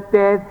from the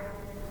death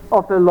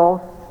of the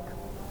lost.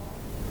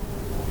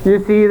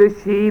 You see, the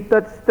sheep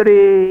that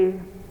stray,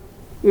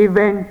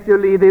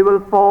 eventually they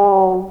will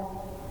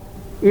fall.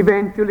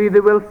 Eventually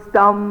they will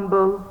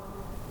stumble.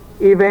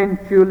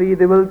 Eventually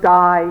they will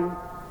die.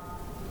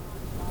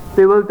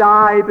 They will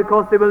die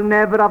because they will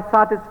never have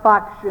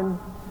satisfaction.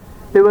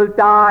 They will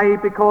die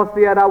because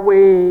they are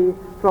away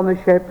from the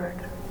shepherd.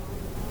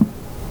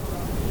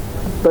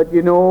 But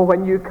you know,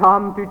 when you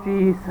come to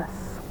Jesus,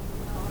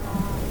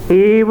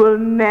 He will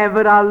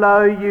never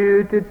allow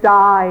you to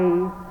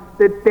die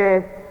the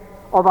death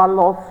of a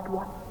lost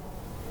one.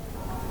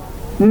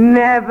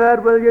 Never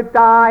will you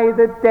die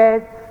the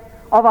death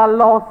of a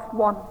lost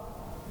one.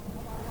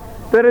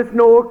 There is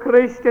no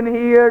Christian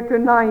here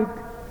tonight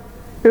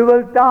who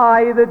will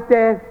die the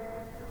death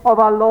of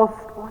a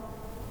lost one.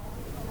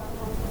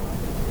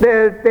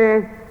 Their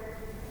death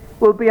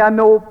will be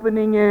an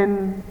opening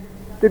in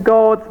to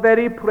God's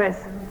very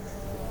presence,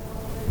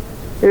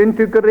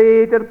 into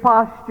greater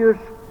pastures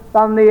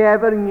than they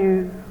ever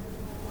knew.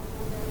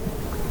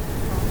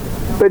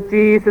 But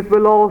Jesus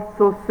will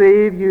also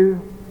save you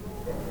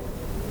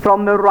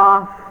from the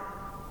wrath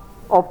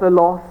of the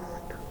lost.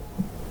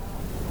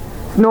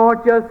 It's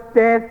not just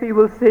death He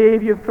will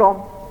save you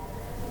from.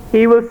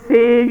 He will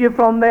save you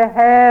from the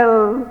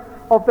hell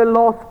of the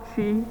lost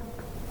sheep.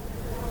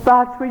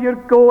 That's where you're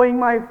going,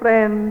 my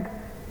friend,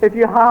 if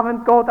you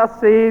haven't got a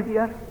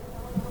Savior.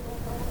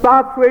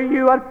 That's where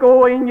you are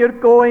going. You're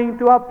going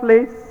to a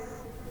place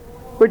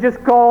which is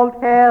called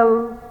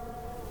hell,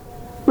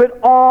 where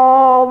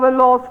all the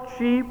lost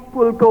sheep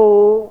will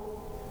go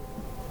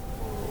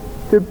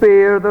to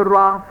bear the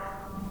wrath.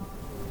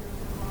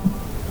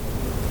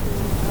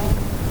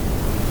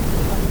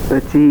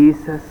 But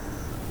Jesus,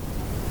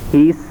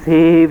 He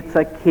saved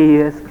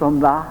Zacchaeus from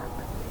that.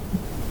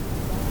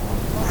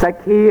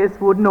 Zacchaeus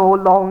would no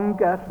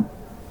longer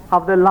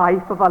have the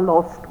life of a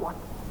lost one.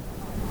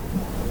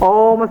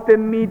 Almost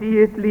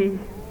immediately,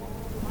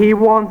 he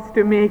wants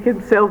to make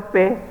himself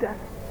better.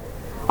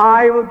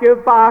 I will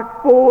give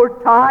back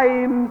 4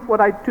 times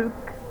what I took.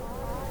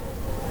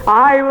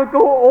 I will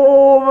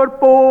go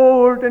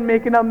overboard in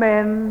making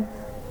amends.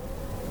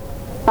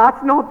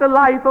 That's not the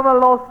life of a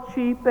lost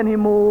sheep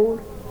anymore.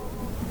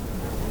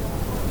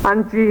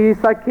 And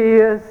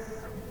Zacchaeus,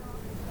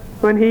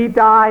 when he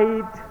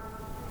died,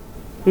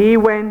 he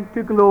went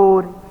to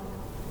glory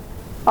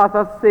as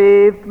a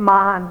saved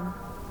man.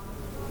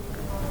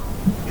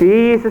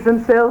 Jesus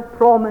Himself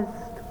promised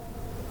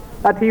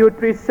that He would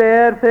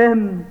preserve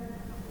him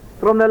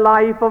from the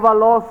life of a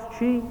lost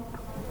sheep,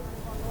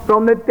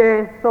 from the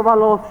death of a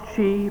lost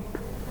sheep,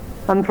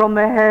 and from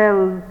the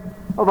hell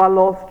of a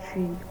lost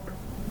sheep.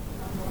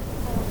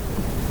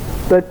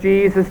 But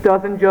Jesus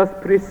doesn't just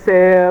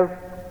preserve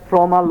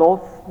from a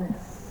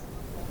lostness.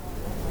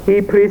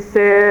 He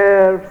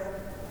preserves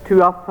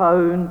to a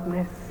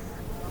foundness.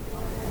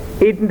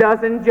 He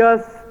doesn't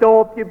just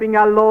stop you being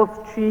a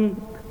lost sheep.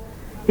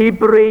 He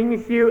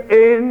brings you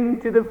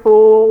into the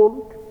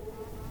fold.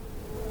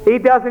 He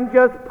doesn't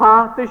just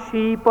pat the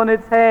sheep on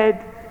its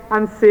head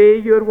and say,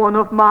 you're one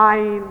of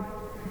mine.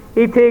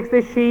 He takes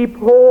the sheep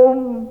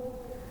home.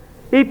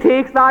 He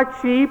takes that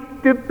sheep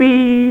to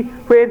be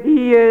where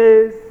He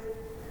is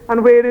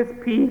and where His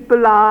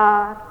people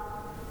are.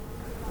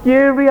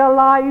 You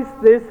realize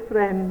this,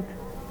 friend,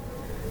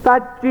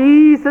 that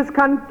Jesus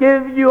can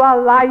give you a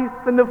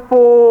life in the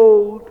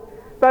fold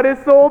that is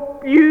so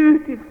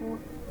beautiful,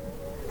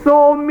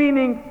 so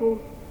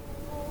meaningful.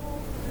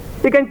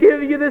 He can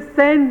give you the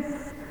sense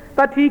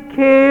that He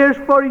cares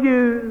for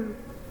you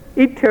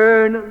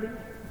eternally.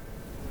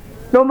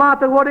 No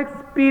matter what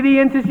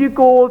experiences you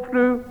go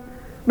through,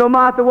 no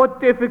matter what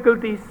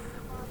difficulties,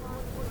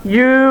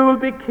 you will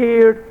be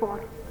cared for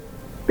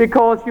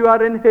because you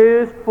are in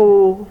His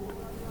fold.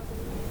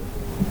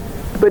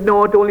 But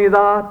not only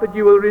that, but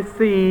you will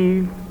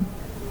receive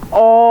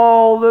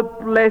all the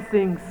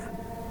blessings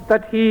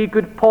that He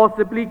could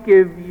possibly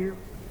give you.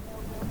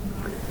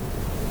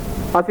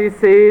 As He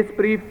says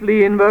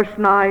briefly in verse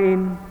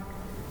 9,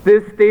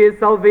 this day is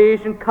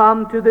salvation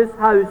come to this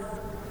house,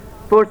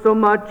 for so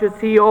much as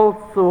he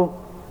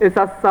also is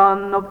a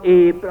son of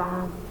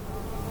Abraham.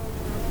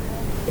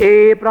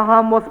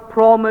 Abraham was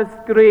promised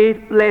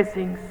great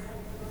blessings.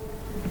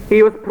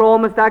 He was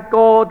promised a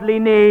godly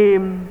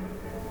name.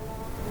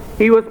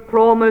 He was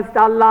promised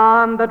a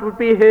land that would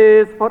be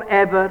his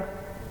forever.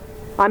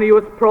 And he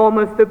was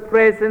promised the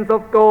presence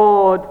of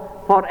God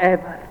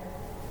forever.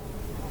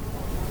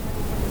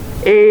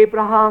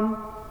 Abraham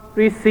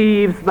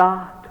receives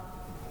that,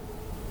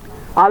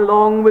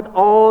 along with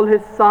all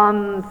his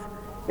sons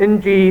in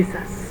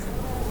Jesus.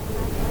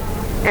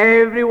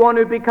 Everyone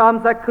who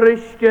becomes a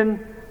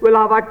Christian will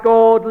have a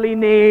godly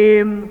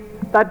name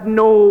that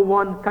no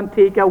one can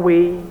take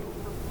away.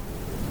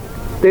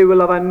 They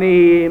will have a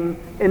name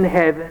in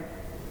heaven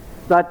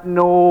that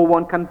no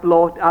one can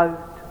blot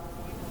out.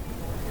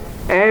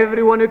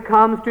 Everyone who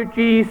comes to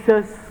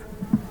Jesus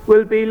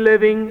will be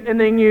living in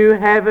the new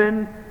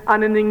heaven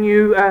and in the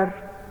new earth,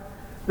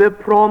 the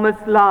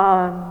promised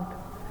land,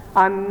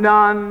 and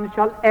none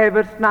shall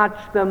ever snatch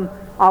them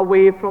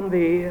away from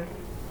there.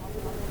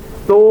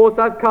 Those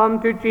that come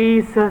to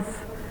Jesus,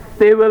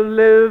 they will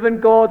live in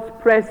God's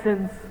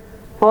presence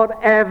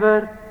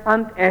forever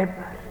and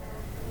ever,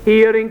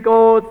 hearing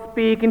God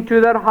speaking to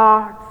their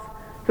hearts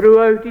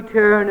throughout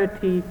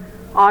eternity.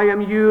 I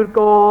am your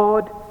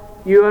God,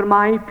 you are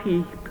my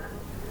people.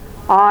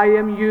 I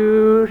am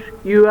yours,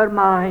 you are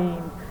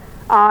mine.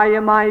 I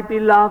am my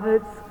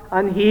beloved's,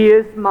 and he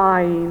is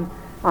mine,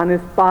 and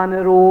his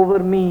banner over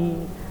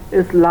me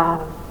is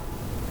love.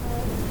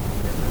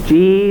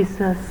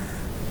 Jesus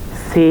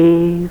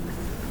saves.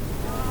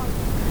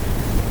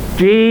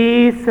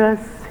 Jesus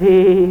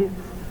saves.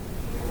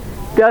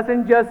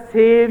 Doesn't just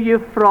save you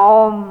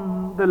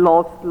from the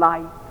lost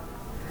life.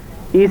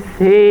 He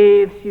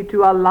saves you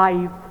to a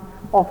life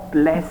of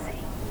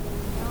blessing.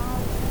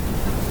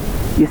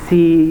 You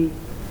see,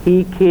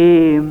 He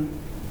came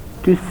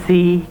to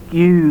seek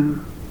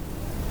you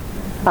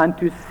and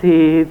to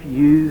save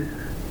you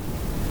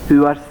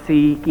who are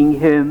seeking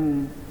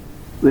Him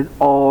with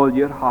all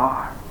your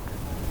heart.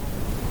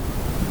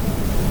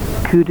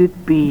 Could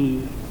it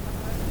be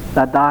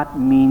that that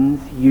means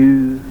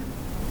you?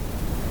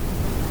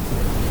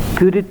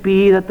 Could it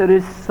be that there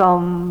is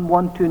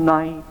someone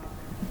tonight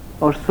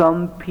or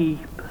some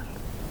people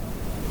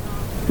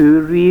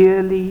who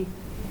really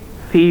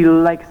feel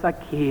like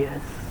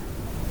Zacchaeus?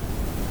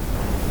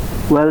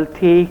 Well,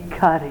 take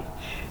courage.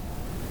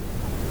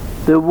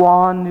 The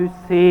one who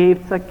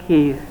saved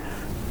Zacchaeus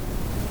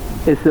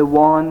is the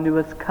one who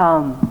has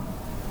come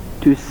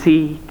to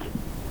seek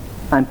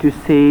and to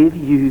save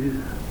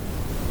you.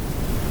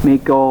 May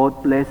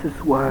God bless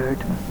His word.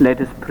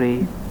 Let us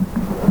pray.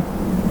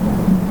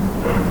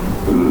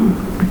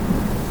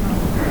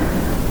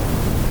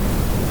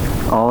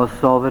 Our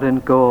sovereign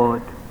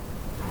God,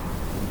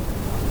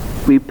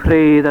 we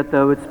pray that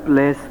Thou wouldst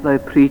bless Thy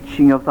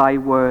preaching of Thy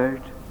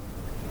word,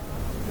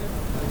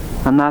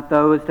 and that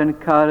Thou wouldst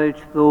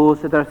encourage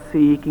those that are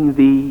seeking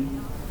Thee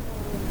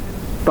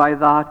by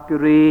that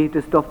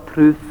greatest of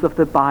truths of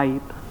the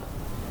Bible,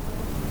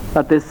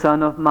 that the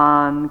Son of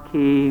Man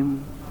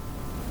came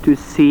to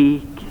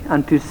seek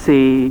and to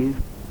save